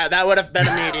 Yeah, that would have been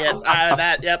immediate.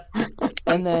 Yep.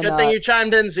 And then, good thing you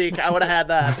chimed in, Zeke. I would have had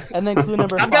that. And then clue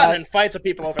number 5. I've gotten in fights with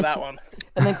people over that one.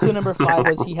 And then clue number 5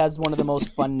 was he has one of the most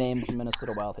fun names in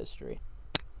Minnesota Wild history.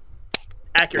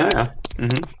 Accurate. Yeah.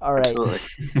 Mm-hmm. All right.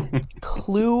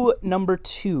 Clue number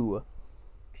 2.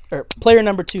 Or player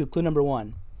number 2, clue number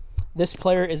 1. This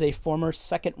player is a former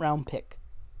 2nd-round pick.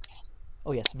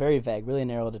 Oh, yes, very vague. Really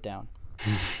narrowed it down.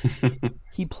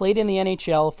 He played in the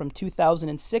NHL from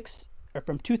 2000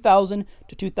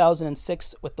 to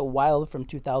 2006 with the Wild from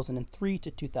 2003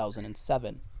 to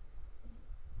 2007.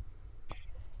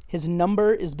 His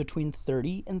number is between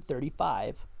 30 and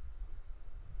 35.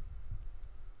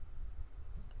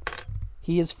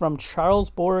 He is from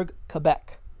Charlesbourg,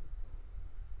 Quebec.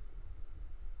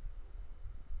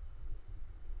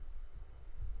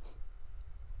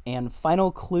 And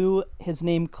final clue, his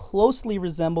name closely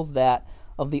resembles that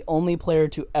of the only player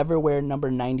to ever wear number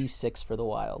 96 for the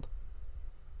Wild.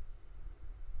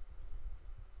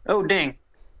 Oh, ding.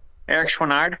 Eric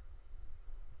Chouinard?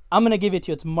 I'm going to give it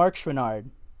to you. It's Marc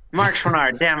Chouinard. Marc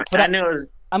Chouinard, damn it. But I knew it was...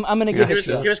 I'm going to give it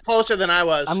to you. He was closer than I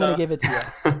was. I'm going to give it to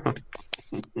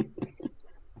you.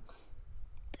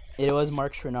 It was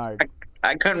Marc Chouinard.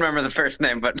 I couldn't remember the first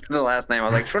name, but the last name, I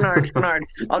was like, Chouinard.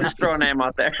 I'll just throw a name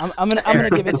out there. I'm gonna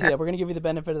give it to you. We're going to give you the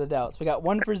benefit of the doubt. So we got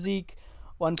 1 for Zeke,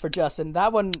 1 for Justin.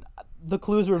 That one, the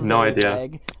clues were very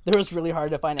vague. There was really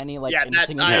hard to find any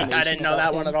interesting information. I didn't know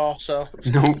that one at all. So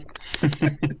nope.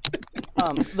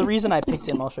 The reason I picked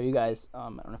him, I'll show you guys. I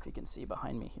don't know if you can see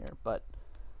behind me here, but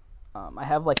I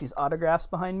have like these autographs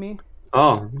behind me.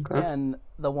 Oh, okay. And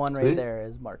the one right Sweet. there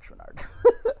is Mark Schwannard.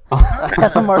 I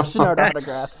have a Mark Schwannard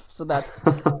autograph, so that's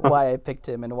why I picked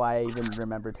him and why I even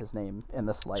remembered his name in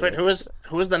the slightest. So wait,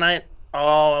 who was the knight?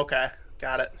 Oh, okay,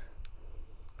 got it.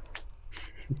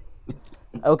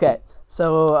 Okay,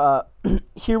 so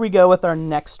here we go with our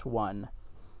next one.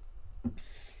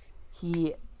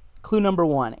 Clue number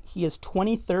 1. He is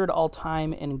 23rd all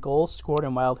time in goals scored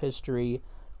in Wild history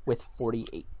with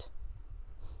 48.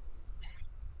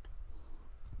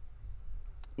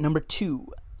 Number 2.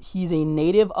 He's a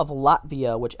native of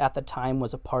Latvia, which at the time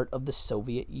was a part of the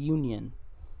Soviet Union.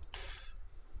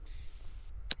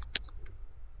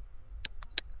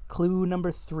 Clue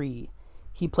number 3.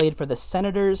 He played for the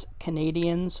Senators,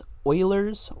 Canadiens,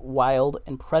 Oilers, Wild,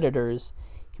 and Predators.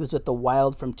 He was with the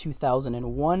Wild from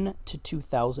 2001 to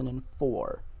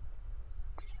 2004.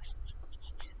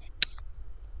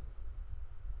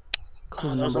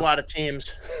 There's a lot of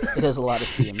teams. It is a lot of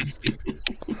teams.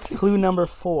 Clue number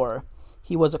 4.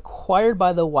 He was acquired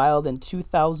by the Wild in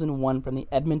 2001 from the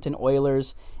Edmonton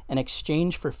Oilers in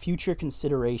exchange for future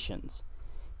considerations.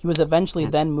 He was eventually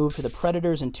then moved to the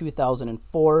Predators in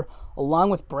 2004, along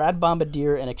with Brad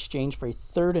Bombardier in exchange for a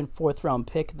 3rd and 4th round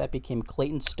pick that became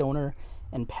Clayton Stoner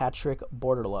and Patrick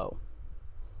Borderlow.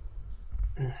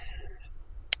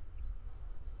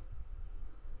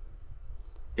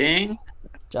 Ding.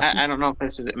 Justin? I don't know if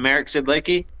this is Marek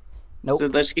Zidlicki. Nope.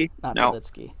 Zidlicki? Not No.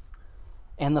 Zidlicki.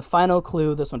 And the final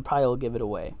clue, this one probably will give it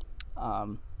away.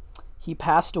 He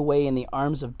passed away in the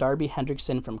arms of Darby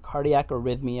Hendrickson from cardiac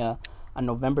arrhythmia on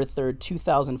November 3rd,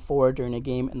 2004, during a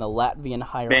game in the Latvian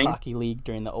Higher Ding. Hockey League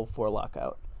during the 2004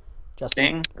 lockout.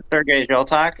 Justin? Ding. Sergei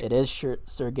Zholtak. It is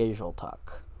Sergei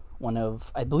Zholtak. One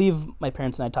of, I believe my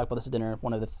parents and I talked about this at dinner,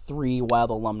 one of the 3 Wild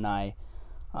alumni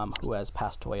who has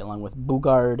passed away, along with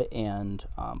Bugard and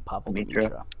Pavel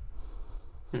Mitra.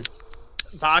 Mitra.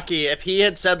 Baki, if he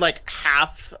had said like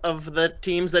half of the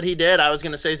teams that he did, I was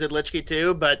gonna say Zidlicki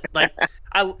too. But like,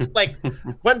 I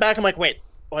went back. I'm like, wait,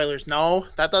 Oilers? No,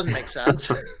 that doesn't make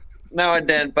sense. No, I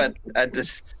didn't, but I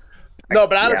just. No,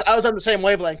 but I was on the same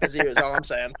wavelength as you. Is all I'm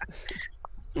saying.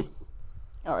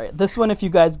 All right, this one, if you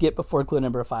guys get before clue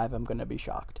number 5, I'm going to be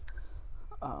shocked.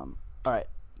 All right,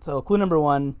 so clue number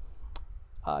 1.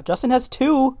 Justin has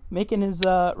 2, making his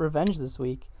revenge this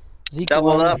week. Zeke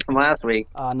Doubled 1, up from last week.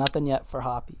 nothing yet for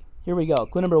Hoppy. Here we go.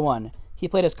 Clue number 1. He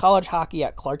played his college hockey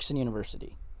at Clarkson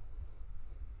University.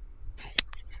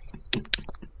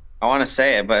 I want to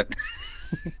say it, but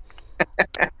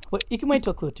Well, you can wait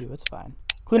till clue 2. It's fine.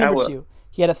 Clue number 2.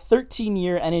 He had a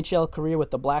 13-year NHL career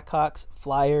with the Blackhawks,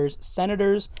 Flyers,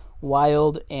 Senators,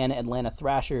 Wild, and Atlanta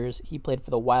Thrashers. He played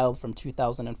for the Wild from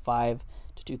 2005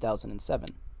 to 2007.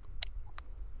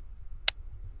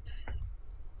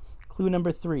 Clue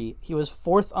number 3. He was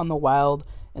 4th on the Wild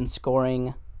in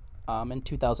scoring in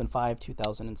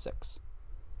 2005-2006.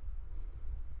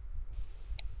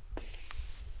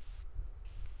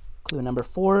 Clue number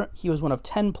 4. He was one of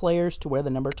 10 players to wear the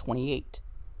number 28.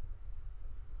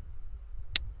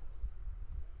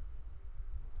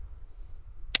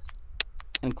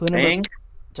 And clue number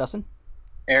Justin?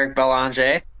 Eric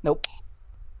Belanger. Nope.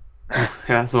 Yeah,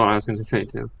 that's the one I was going to say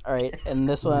too. All right, and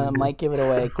this one I might give it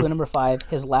away. Clue number 5.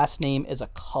 His last name is a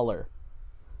color.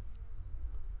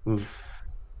 Oof.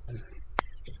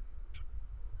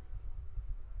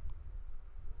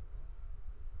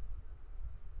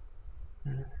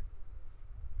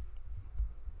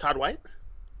 Todd White.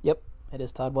 Yep, it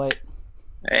is Todd White.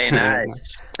 Hey,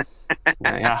 nice.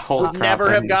 Yeah, holy Would crap, never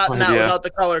I have had gotten no that idea. without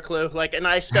the color clue. Like, and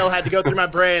I still had to go through my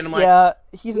brain. I'm like, Yeah,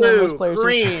 he's one of those blue, players.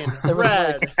 green, there was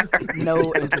red. like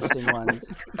no interesting ones.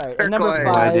 All right, and number Turquoise.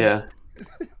 No 5, idea.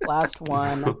 last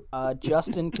one.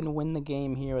 Justin can win the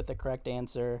game here with the correct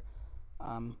answer.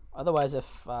 Otherwise,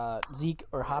 if Zeke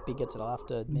or Hoppy gets it, I'll have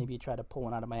to maybe try to pull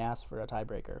one out of my ass for a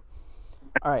tiebreaker.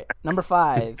 All right, number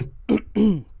 5.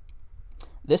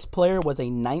 This player was a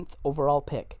 9th overall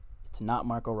pick. It's not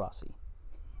Marco Rossi.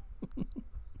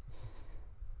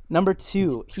 Number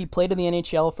 2, he played in the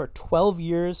NHL for 12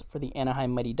 years for the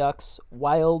Anaheim Mighty Ducks,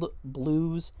 Wild,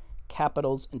 Blues,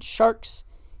 Capitals, and Sharks.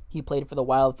 He played for the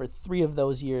Wild for 3 of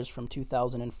those years from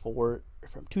 2001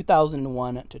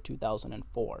 to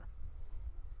 2004.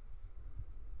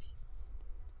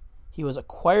 He was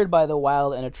acquired by the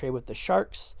Wild in a trade with the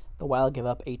Sharks. The Wild gave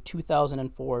up a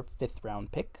 2004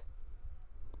 5th-round pick.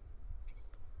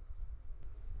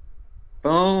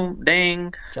 Boom,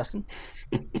 ding. Justin?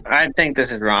 I think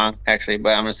this is wrong, actually, but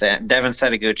I'm going to say it. Devin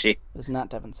Setaguchi. It is not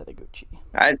Devin Setaguchi.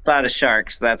 I thought of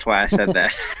Sharks. That's why I said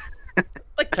that.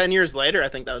 Like 10 years later, I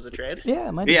think that was a trade. Yeah,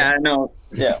 it might be. Yeah, I know.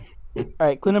 Yeah. All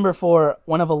right, clue number 4.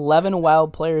 One of 11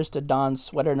 Wild players to don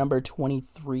sweater number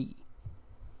 23.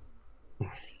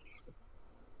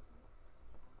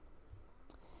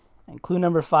 And clue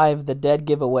number 5, the dead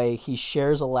giveaway. He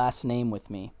shares a last name with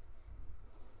me.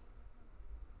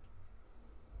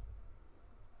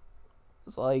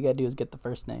 So all you gotta do is get the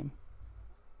first name.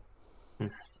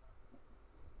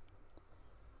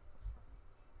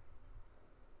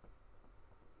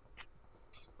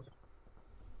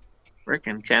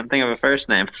 Freaking can't think of a first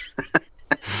name.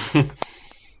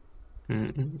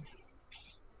 Mm-mm.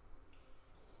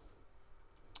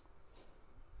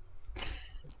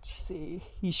 Let's see.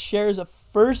 He shares a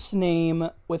first name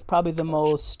with probably the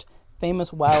most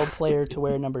famous Wild player to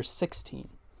wear number 16.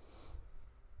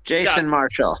 Jason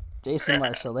Marshall. Jason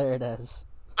Marshall, there it is.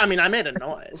 I mean, I made a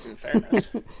noise, in fairness.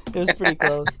 It was pretty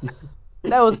close.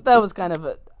 That was kind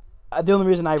of the only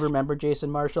reason I remember Jason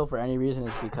Marshall for any reason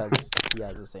is because he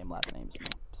has the same last name as me.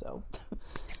 So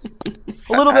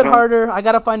a little bit harder. I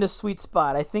gotta find a sweet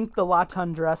spot. I think the La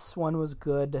Tendresse one was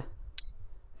good.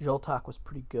 Joltok was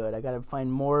pretty good. I gotta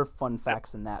find more fun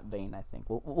facts in that vein. I think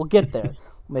we'll get there.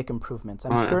 We'll make improvements.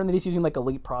 I'm currently just using like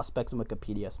elite prospects in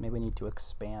Wikipedia, so maybe I need to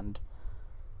expand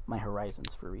my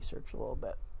horizons for research a little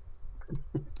bit.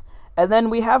 And then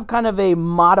we have kind of a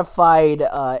modified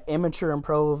amateur and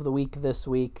pro of the week this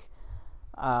week.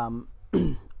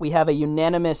 We have a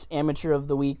unanimous amateur of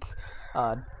the week.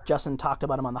 Justin talked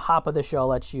about him on the hop of the show. I'll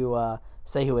let you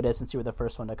say who it is since you were the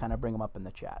first one to kind of bring him up in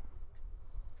the chat.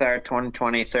 It's our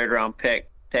 2020 third-round pick,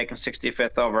 taken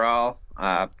 65th overall.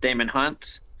 Damon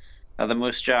Hunt of the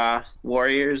Moose Jaw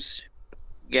Warriors.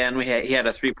 Again, he had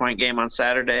a 3-point game on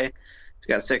Saturday. He's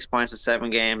got 6 points in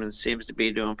 7 games and seems to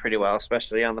be doing pretty well,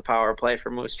 especially on the power play for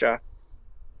Moose Jaw.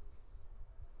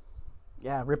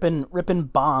 Yeah, ripping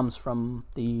bombs from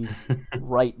the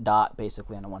right dot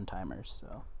basically on a one-timer.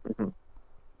 So,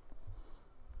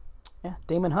 yeah,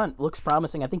 Damon Hunt looks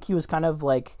promising. I think he was kind of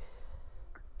like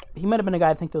he might have been a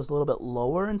guy I think that was a little bit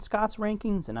lower in Scott's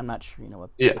rankings, and I'm not sure what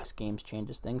 6 games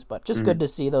changes things, but just good to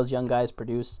see those young guys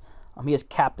produce. He is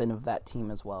captain of that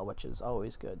team as well, which is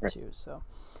always good too. So.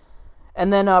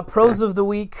 And then pros of the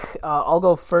week, I'll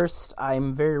go first.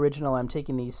 I'm very original. I'm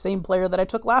taking the same player that I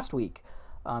took last week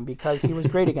because he was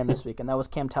great again this week, and that was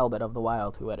Cam Talbot of the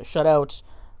Wild, who had a shutout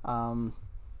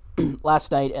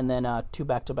last night and then 2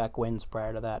 back-to-back wins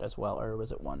prior to that as well. Or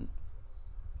was it 1?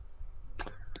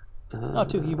 No,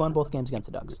 2. He won both games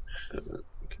against the Ducks.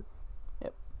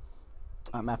 Yep.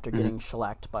 After getting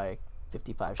shellacked by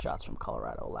 55 shots from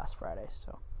Colorado last Friday,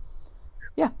 so...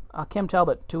 Yeah, Cam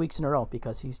Talbot 2 weeks in a row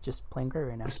because he's just playing great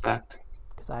right now. Respect.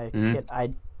 Because I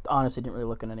honestly didn't really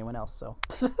look at anyone else. So,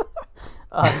 so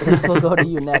we'll go to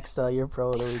you next. Your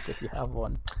pro of the week if you have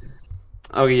one.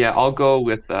 Oh yeah, I'll go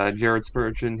with Jared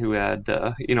Spurgeon, who had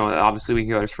obviously we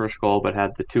got his first goal, but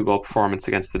had the 2-goal performance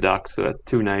against the Ducks.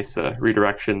 2 nice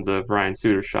redirections of Ryan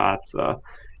Suter shots.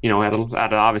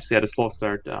 Obviously had a slow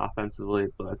start offensively,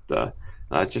 but.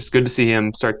 Just good to see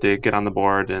him start to get on the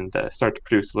board and start to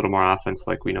produce a little more offense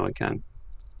like we know he can.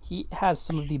 He has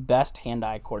some of the best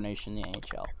hand-eye coordination in the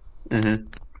NHL.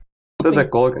 Did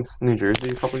that goal against New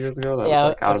Jersey a couple years ago? That was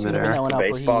like out of midair. That one up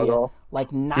baseball goal.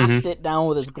 Like knocked it down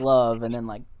with his glove and then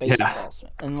like baseball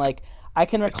swing. And like I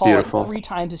can recall like 3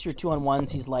 times this year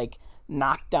 2-on-1s he's like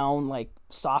knocked down like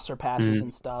saucer passes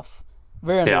and stuff.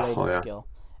 Very underrated skill.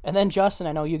 And then, Justin,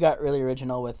 I know you got really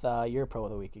original with your pro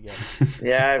of the week again.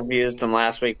 Yeah, I've used him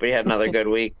last week, but he had another good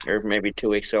week, or maybe 2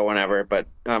 weeks ago, whenever. But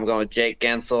I'm going with Jake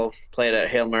Gensel, played at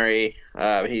Hail Murray.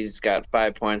 He's got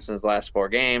 5 points in his last 4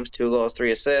 games, 2 goals, 3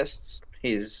 assists.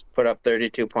 He's put up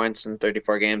 32 points in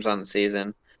 34 games on the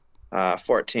season,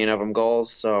 14 of them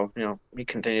goals. So, he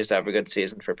continues to have a good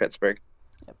season for Pittsburgh.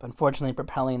 Yep, unfortunately,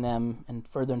 propelling them and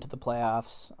further into the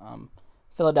playoffs.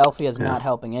 Philadelphia is not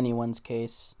helping anyone's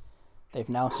case. They've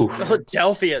now surrendered.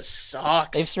 Philadelphia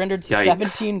sucks. They've surrendered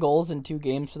 17 goals in 2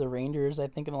 games for the Rangers, I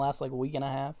think, in the last week and a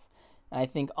half. And I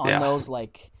think on those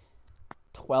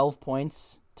 12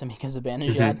 points Tamika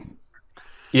Zibanejad.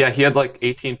 Yeah, he had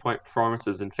 18-point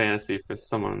performances in fantasy for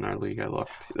someone in our league. I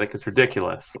looked it's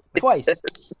ridiculous. Twice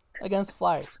against the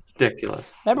Flyers.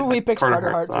 Ridiculous. Remember we picked Carter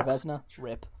Hart for Vezina?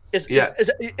 Rip.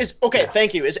 Okay,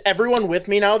 thank you. Is everyone with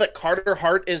me now that Carter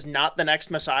Hart is not the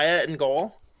next Messiah in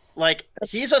goal?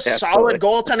 He's a solid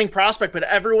goaltending prospect, but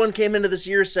everyone came into this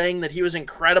year saying that he was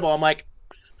incredible. I'm like,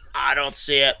 I don't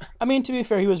see it. I mean, to be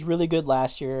fair, he was really good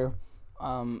last year.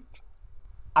 I'm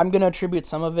going to attribute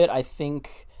some of it. I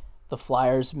think the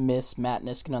Flyers miss Matt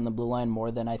Niskanen on the blue line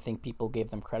more than I think people gave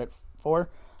them credit for.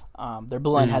 Their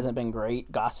blue line hasn't been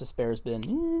great. Gostisbehere has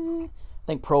been I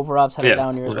think Provorov's had a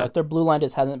down year as well. Yeah. Like, their blue line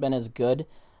just hasn't been as good.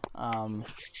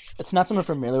 It's not something I'm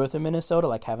familiar with in Minnesota,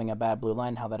 like having a bad blue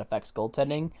line, how that affects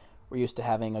goaltending. We're used to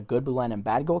having a good blue line and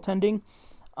bad goaltending.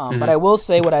 But I will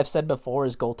say what I've said before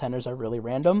is goaltenders are really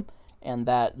random, and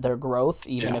that their growth,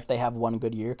 even if they have one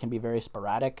good year, can be very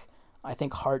sporadic. I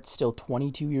think Hart's still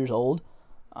 22 years old.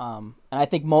 And I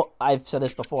think I've said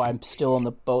this before, I'm still in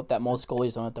the boat that most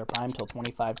goalies don't hit their prime till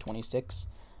 25, 26.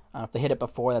 If they hit it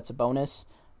before, that's a bonus.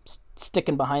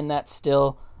 Sticking behind that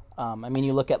still. I mean,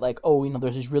 you look at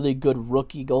there's these really good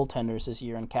rookie goaltenders this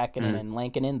year in Kakinen and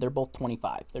Lankinen. They're both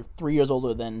 25. They're 3 years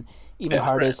older than even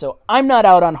Hart is. So I'm not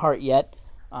out on Hart yet.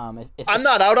 I'm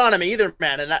not out on him either,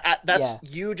 man. And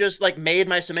you just made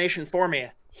my summation for me.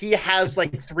 He has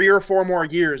 3 or 4 more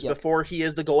years before he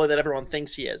is the goalie that everyone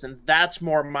thinks he is. And that's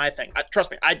more my thing. Trust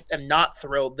me, I am not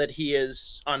thrilled that he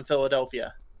is on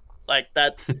Philadelphia.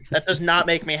 That does not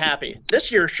make me happy.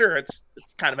 This year, sure, it's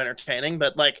kind of entertaining,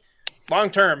 but long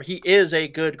term, he is a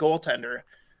good goaltender.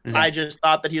 Mm-hmm. I just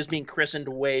thought that he was being christened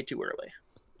way too early.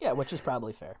 Yeah, which is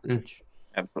probably fair.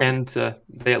 And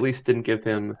they at least didn't give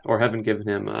him, or haven't given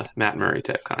him, a Matt Murray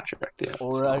type contract yet.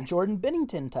 Or a Jordan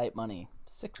Binnington type money.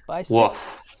 6x6.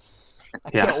 Woof. I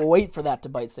can't wait for that to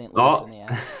bite St. Louis in the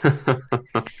ass.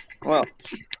 Well,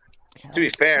 to be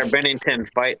fair, Bennington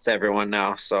fights everyone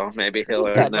now, so maybe he'll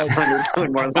earn that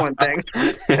doing more than one thing.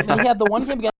 I mean, he had the one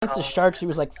game against the Sharks, he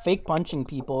was fake punching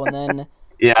people, and then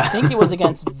Yeah. I think it was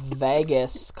against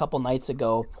Vegas a couple nights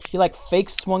ago. He fake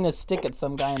swung a stick at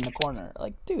some guy in the corner.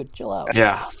 Dude, chill out.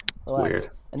 Yeah. Relax. Weird.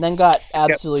 And then got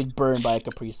absolutely burned by a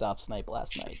Kaprizov snipe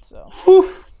last night. So.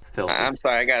 I'm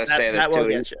sorry, I gotta say this too.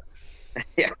 Get you.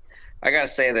 Yeah, I gotta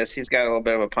say this. He's got a little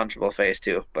bit of a punchable face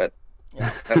too, but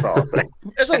that's all I'll say.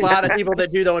 There's a lot of people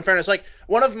that do, though. In fairness,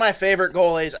 one of my favorite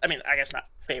goalies. I mean, I guess not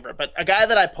favorite, but a guy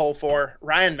that I pull for,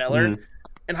 Ryan Miller.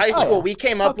 In high school, we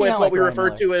came up with what we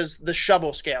referred to as the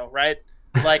shovel scale, right?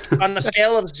 On a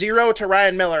scale of 0 to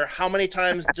Ryan Miller, how many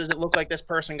times does it look like this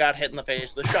person got hit in the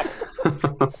face with a shovel?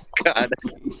 God.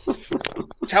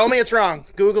 Tell me it's wrong.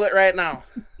 Google it right now.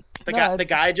 The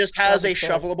guy just has a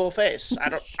shovelable face. I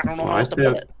don't know how else to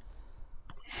put it.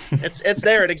 It's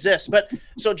there. It exists. But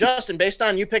so Justin, based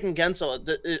on you picking Gensel,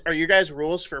 are you guys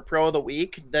rules for Pro of the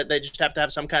Week that they just have to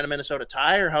have some kind of Minnesota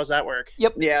tie, or how's that work?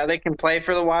 Yep. Yeah, they can play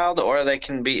for the Wild, or they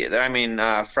can be.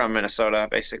 From Minnesota,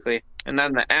 basically. And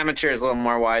then the amateur is a little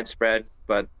more widespread.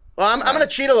 But I'm going to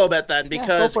cheat a little bit then,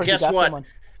 because guess what? Someone.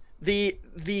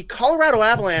 The Colorado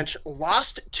Avalanche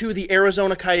lost to the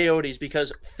Arizona Coyotes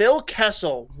because Phil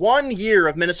Kessel, 1 year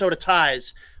of Minnesota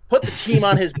ties, put the team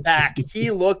on his back.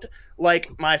 He looked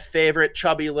like my favorite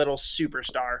chubby little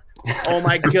superstar. Oh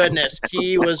my goodness,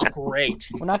 he was great.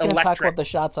 We're not going to talk about the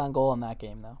shots on goal in that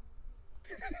game, though.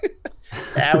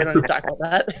 Yeah, we don't need to talk about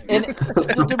that. And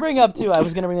to bring up, too, I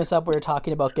was going to bring this up. We were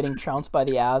talking about getting trounced by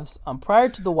the Avs. Prior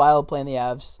to the Wild playing the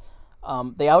Avs,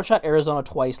 they outshot Arizona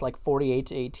twice,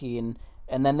 48-18,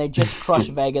 and then they just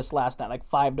crushed Vegas last night,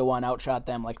 5-1, outshot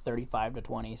them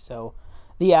 35-20. So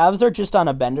the Avs are just on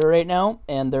a bender right now,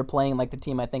 and they're playing like the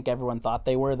team I think everyone thought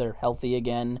they were. They're healthy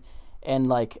again,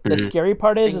 and the scary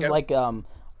part is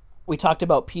we talked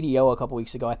about PDO a couple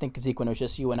weeks ago. I think Zeke, when it was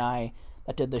just you and I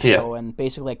that did the show, and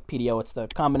basically PDO, it's the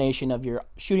combination of your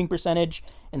shooting percentage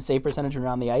and save percentage when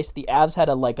you're on the ice. The Avs had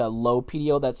a low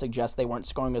PDO that suggests they weren't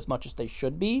scoring as much as they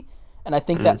should be, and I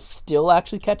think that's still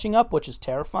actually catching up, which is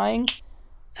terrifying.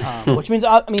 Which means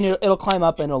it'll climb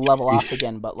up and it'll level off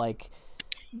again, but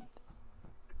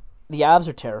the Avs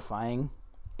are terrifying,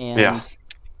 and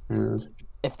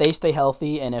if they stay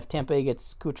healthy, and if Tampa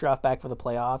gets Kucherov back for the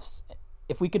playoffs,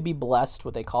 if we could be blessed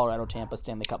with a Colorado-Tampa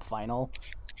Stanley Cup final,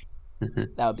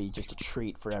 that would be just a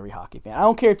treat for every hockey fan. I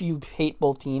don't care if you hate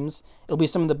both teams; it'll be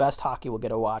some of the best hockey we'll get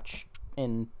to watch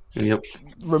in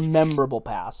rememberable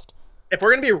past. If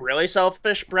we're going to be really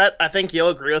selfish, Brett, I think you'll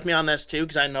agree with me on this too,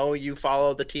 because I know you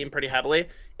follow the team pretty heavily.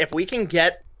 If we can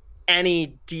get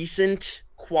any decent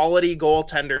quality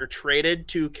goaltender traded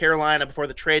to Carolina before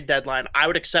the trade deadline, I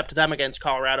would accept them against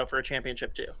Colorado for a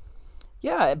championship too.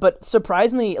 Yeah, but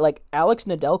surprisingly, Alex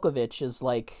Nedeljkovic is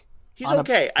he's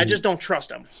okay. I just don't trust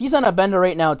him. He's on a bender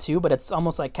right now too, but it's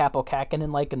almost like Kaapo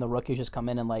Kähkönen, and the rookies just come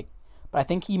in and but I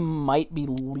think he might be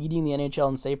leading the NHL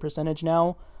in save percentage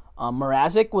now.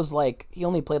 Mrazek was he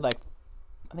only played I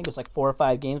think it was 4 or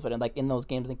 5 games, but in those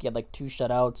games I think he had 2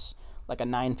 shutouts, a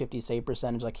 950 save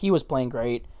percentage. He was playing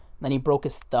great. And then he broke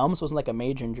his thumb, so it wasn't a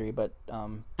major injury, but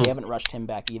they haven't rushed him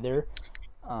back either,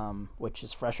 which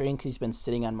is frustrating because he's been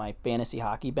sitting on my fantasy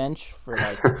hockey bench for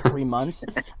 3 months.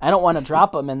 I don't want to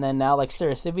drop him, and then now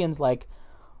Sarah Sivian's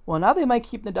well, now they might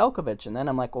keep Nedeljkovic, and then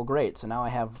I'm well, great. So now I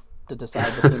have to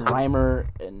decide between Reimer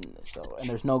and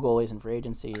there's no goalies in free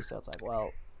agency, so it's like,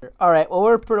 well, all right, well,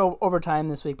 we're pretty overtime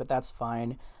this week, but that's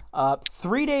fine.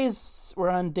 3 days, we're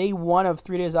on day 1 of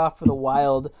 3 days off for the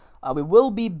Wild. We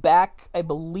will be back, I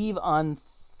believe, on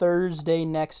Thursday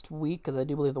next week, because I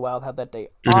do believe the Wild have that day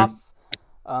off.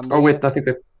 I think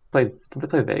they played. Did they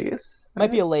play Vegas?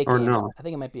 Might be a late game. No? I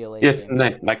think it might be a late game. It's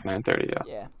like 9:30. Yeah.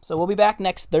 Yeah. So we'll be back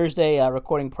next Thursday,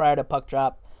 recording prior to puck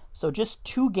drop. So just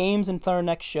 2 games until our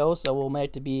next show. So we'll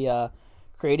have to be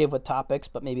creative with topics,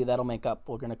 but maybe that'll make up.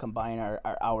 We're gonna combine our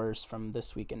hours from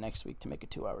this week and next week to make a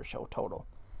 2-hour show total.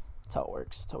 That's how it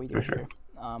works. That's how we do it here.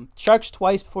 Sharks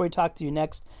twice before we talk to you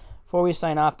next. Before we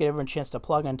sign off, get everyone a chance to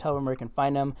plug and tell them where you can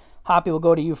find them. Hoppy, we'll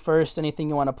go to you first. Anything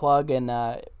you want to plug, and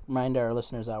remind our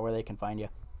listeners where they can find you.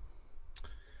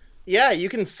 Yeah, you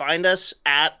can find us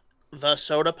at The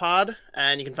Soda Pod,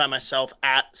 and you can find myself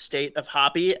at State of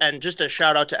Hoppy. And just a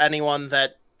shout out to anyone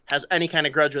that has any kind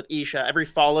of grudge with Isha. Every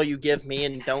follow you give me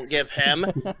and don't give him,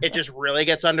 it just really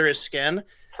gets under his skin.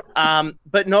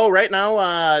 But no, right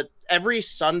now, every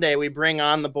Sunday we bring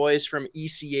on the boys from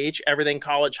ECH, Everything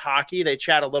College Hockey. They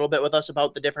chat a little bit with us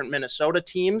about the different Minnesota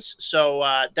teams. So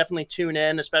definitely tune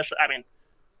in, especially,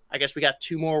 I guess we got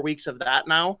 2 more weeks of that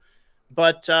now.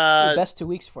 But best 2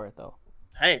 weeks for it, though.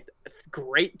 Hey,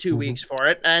 great 2 weeks for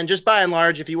it. And just by and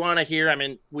large, if you want to hear,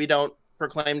 we don't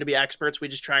proclaim to be experts. We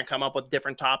just try and come up with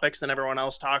different topics than everyone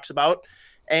else talks about.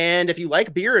 And if you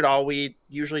like beer at all, we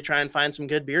usually try and find some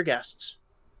good beer guests.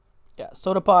 Yeah,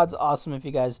 Soda Pod's awesome. If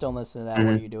you guys don't listen to that,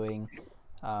 what are you doing?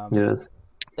 Yes.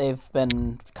 They've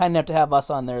been kind enough to have us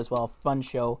on there as well. Fun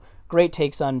show. Great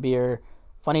takes on beer.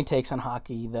 Funny takes on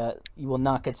hockey that you will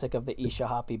not get sick of the Isha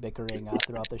Hoppy bickering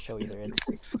throughout the show either.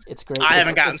 It's great. I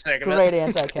haven't gotten sick of it. Great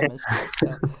anti-chemistry.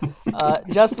 So.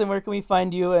 Justin, where can we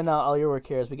find you and all your work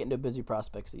here as we get into a busy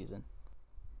prospect season?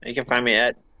 You can find me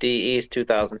at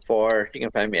DEast2004. You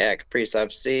can find me at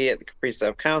Kaprizov C at the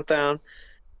Kaprizov Countdown.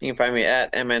 You can find me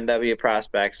at MNW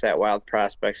Prospects at Wild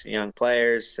Prospects and Young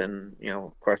Players. And,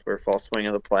 of course, we're full swing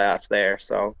of the playoffs there.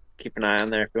 So keep an eye on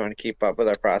there if you want to keep up with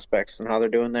our prospects and how they're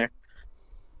doing there.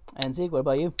 And Zeke, what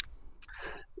about you?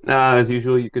 As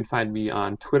usual, you can find me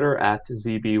on Twitter at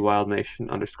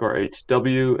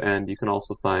ZBWildNation_HW. And you can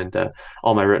also find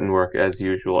all my written work, as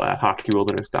usual, at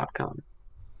HockeyWilderness.com.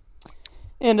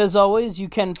 And as always, you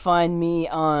can find me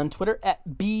on Twitter at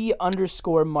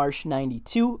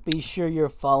B_Marsh92. Be sure you're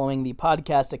following the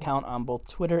podcast account on both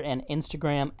Twitter and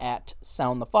Instagram at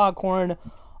Sound the Foghorn,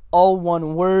 all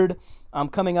one word.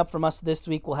 Coming up from us this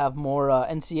week, we'll have more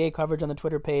NCAA coverage on the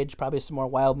Twitter page, probably some more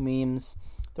Wild memes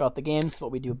throughout the games,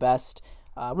 what we do best.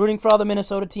 Rooting for all the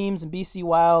Minnesota teams and BC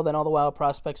Wild and all the Wild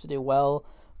prospects to do well.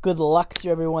 Good luck to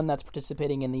everyone that's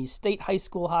participating in the state high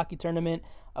school hockey tournament.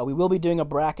 We will be doing a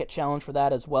bracket challenge for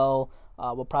that as well.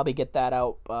 We'll probably get that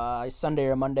out Sunday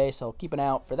or Monday, so keep an eye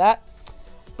out for that.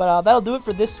 But that'll do it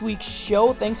for this week's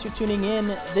show. Thanks for tuning in.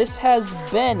 This has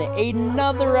been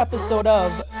another episode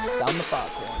of Sound the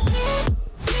Foghorn.